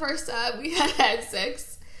wasn't the first time we had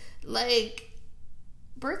sex. Like,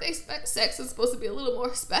 birthday sex is supposed to be a little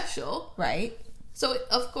more special. Right. So,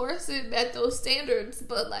 of course, it met those standards.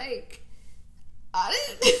 But, like, I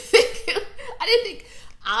didn't think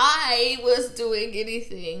I was doing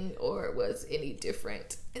anything or was any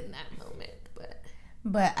different in that moment.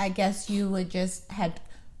 But I guess you would just had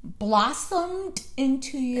blossomed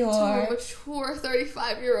into a mature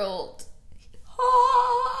 35-year-old.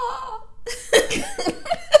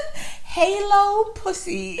 Halo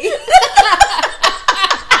pussy.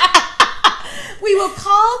 We will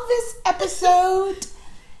call this episode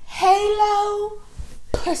Halo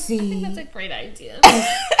pussy. I think that's a great idea.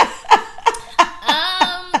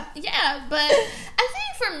 Yeah, but I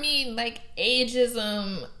think for me, like,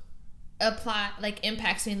 ageism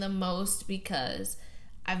impacts me the most because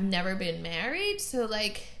I've never been married. So,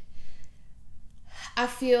 like, I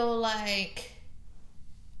feel like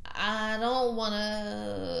I don't want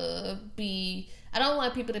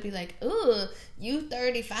people to be like, "Ooh, you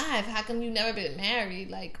 35. How come you never been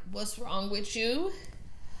married? Like, what's wrong with you?"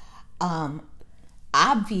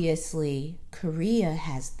 Obviously, Korea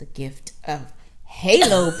has the gift of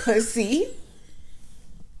halo pussy.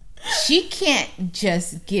 She can't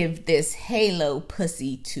just give this halo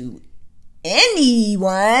pussy to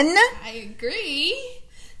anyone. I agree.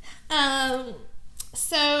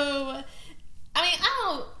 So, I mean,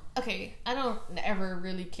 I don't ever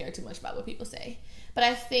really care too much about what people say, but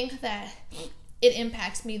I think that it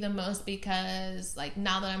impacts me the most because, like,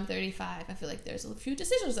 now that I'm 35, I feel like there's a few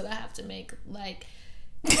decisions that I have to make, like,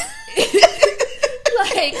 like,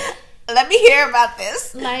 let me hear about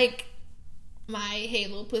this. Like, my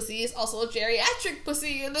halo pussy is also a geriatric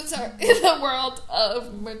pussy in the world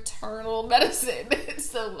of maternal medicine.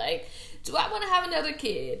 So, like, do I want to have another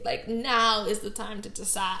kid? Like, now is the time to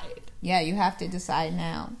decide. Yeah, you have to decide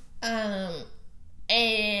now.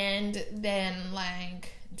 And then,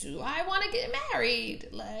 like, do I want to get married?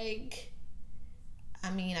 Like,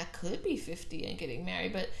 I mean, I could be 50 and getting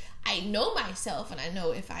married, but I know myself, and I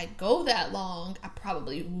know if I go that long, I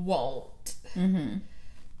probably won't. Mm-hmm.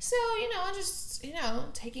 So, I'm just,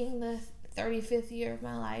 taking the 35th year of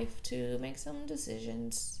my life to make some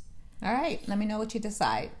decisions. All right, let me know what you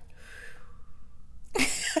decide.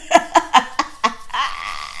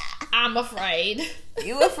 I'm afraid.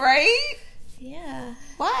 You afraid? Yeah.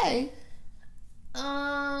 Why?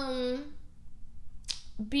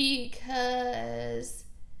 Because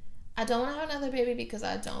I don't want to have another baby because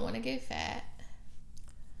I don't want to get fat.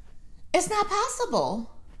 It's not possible.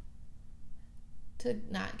 To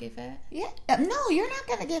not get fat? Yeah. No, you're not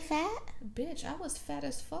going to get fat. Bitch, I was fat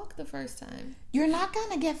as fuck the first time. You're not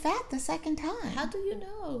going to get fat the second time. How do you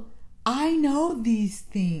know? I know these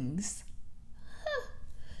things.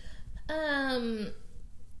 And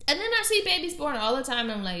then I see babies born all the time,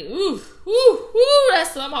 and I'm like, ooh,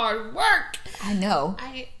 that's some hard work. I know.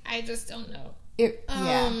 I just don't know.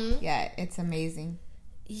 Yeah, it's amazing.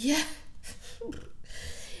 Yeah.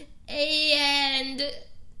 And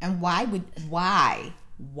why would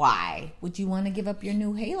you want to give up your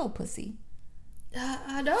new halo pussy?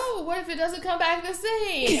 I know. What if it doesn't come back the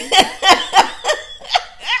same?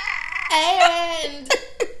 And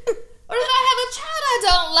what if I have a child I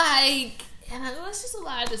don't like? And it's just a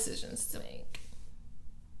lot of decisions to make.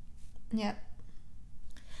 Yep.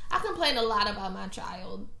 I complain a lot about my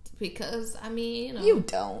child because, I mean, You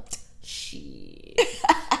don't. Shit.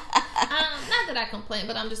 Not that I complain,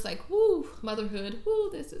 but I'm just like, whoo, motherhood. Whoo,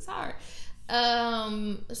 this is hard.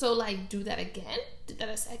 So, like, do that again. Do that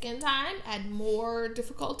a second time. Add more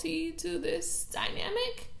difficulty to this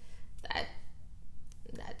dynamic.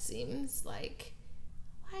 That seems like,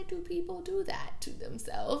 why do people do that to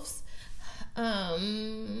themselves?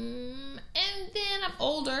 And then I'm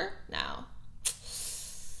older now.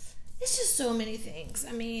 It's just so many things.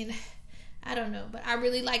 I mean, I don't know, but I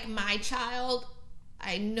really like my child.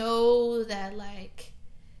 I know that, like,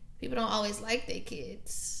 people don't always like their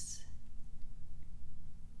kids.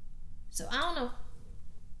 So I don't know.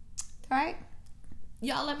 All right.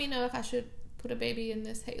 Y'all let me know if I should put a baby in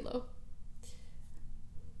this halo.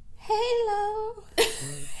 Halo.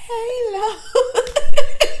 Halo.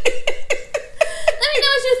 Let me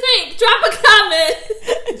know what you think. Drop a comment.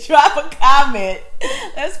 Drop a comment.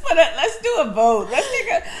 Let's do a vote. Let's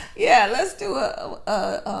do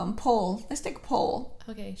a poll. Let's take a poll.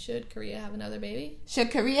 Okay, should Korea have another baby?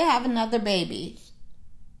 Should Korea have another baby?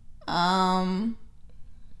 How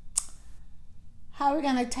are we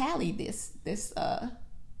gonna tally this? How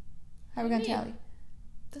are we gonna tally?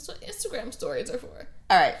 That's what Instagram stories are for.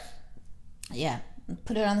 All right. Yeah.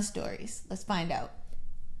 Put it on the stories. Let's find out.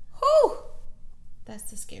 Whew. That's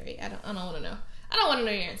the scary. I don't want to know. I don't want to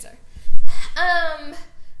know your answer.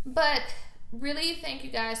 But really, thank you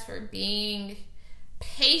guys for being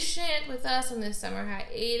patient with us on this summer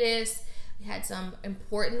hiatus. We had some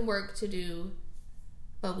important work to do,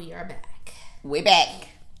 but we are back. We're back.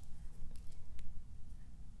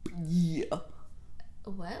 Yeah.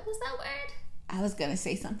 What was that word? I was gonna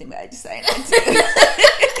say something, but I decided not to.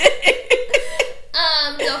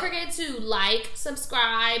 Don't forget to like,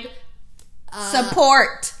 subscribe,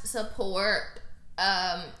 support,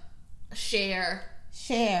 share.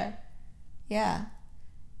 Yeah.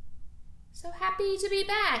 So happy to be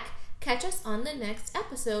back. Catch us on the next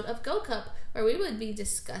episode of Go Cup, where where we would be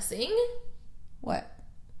discussing What?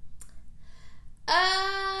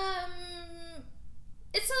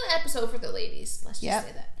 It's an episode for the ladies. Let's just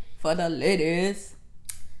say that. For the ladies.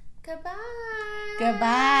 Goodbye.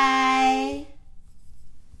 Goodbye.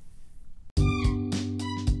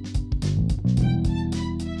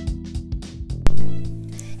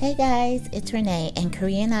 Hey guys, it's Renee, and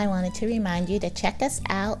Korea and I wanted to remind you to check us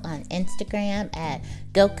out on Instagram at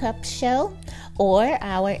Go Cup Show, or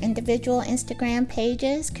our individual Instagram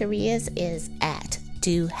pages. Korea's is at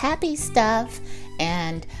Do Happy Stuff,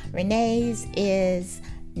 and Renee's is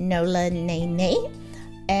Nola Nene.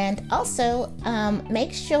 And also,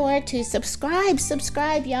 make sure to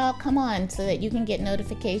subscribe, y'all. Come on, so that you can get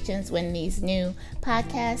notifications when these new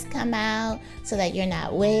podcasts come out, so that you're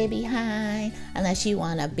not way behind, unless you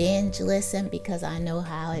want to binge listen, because I know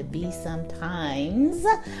how it be sometimes.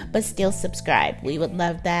 But still subscribe. We would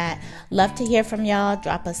love that. Love to hear from y'all.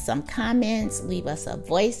 Drop us some comments. Leave us a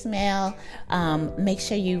voicemail. Make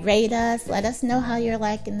sure you rate us. Let us know how you're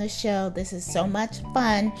liking the show. This is so much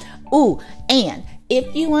fun. Ooh, and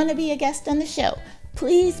if you want to be a guest on the show,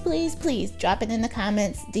 please drop it in the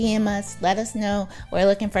comments, DM us, let us know. We're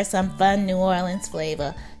looking for some fun New Orleans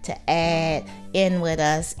flavor to add in with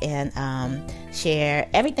us, and share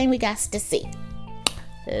everything we got to see.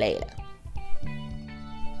 Later.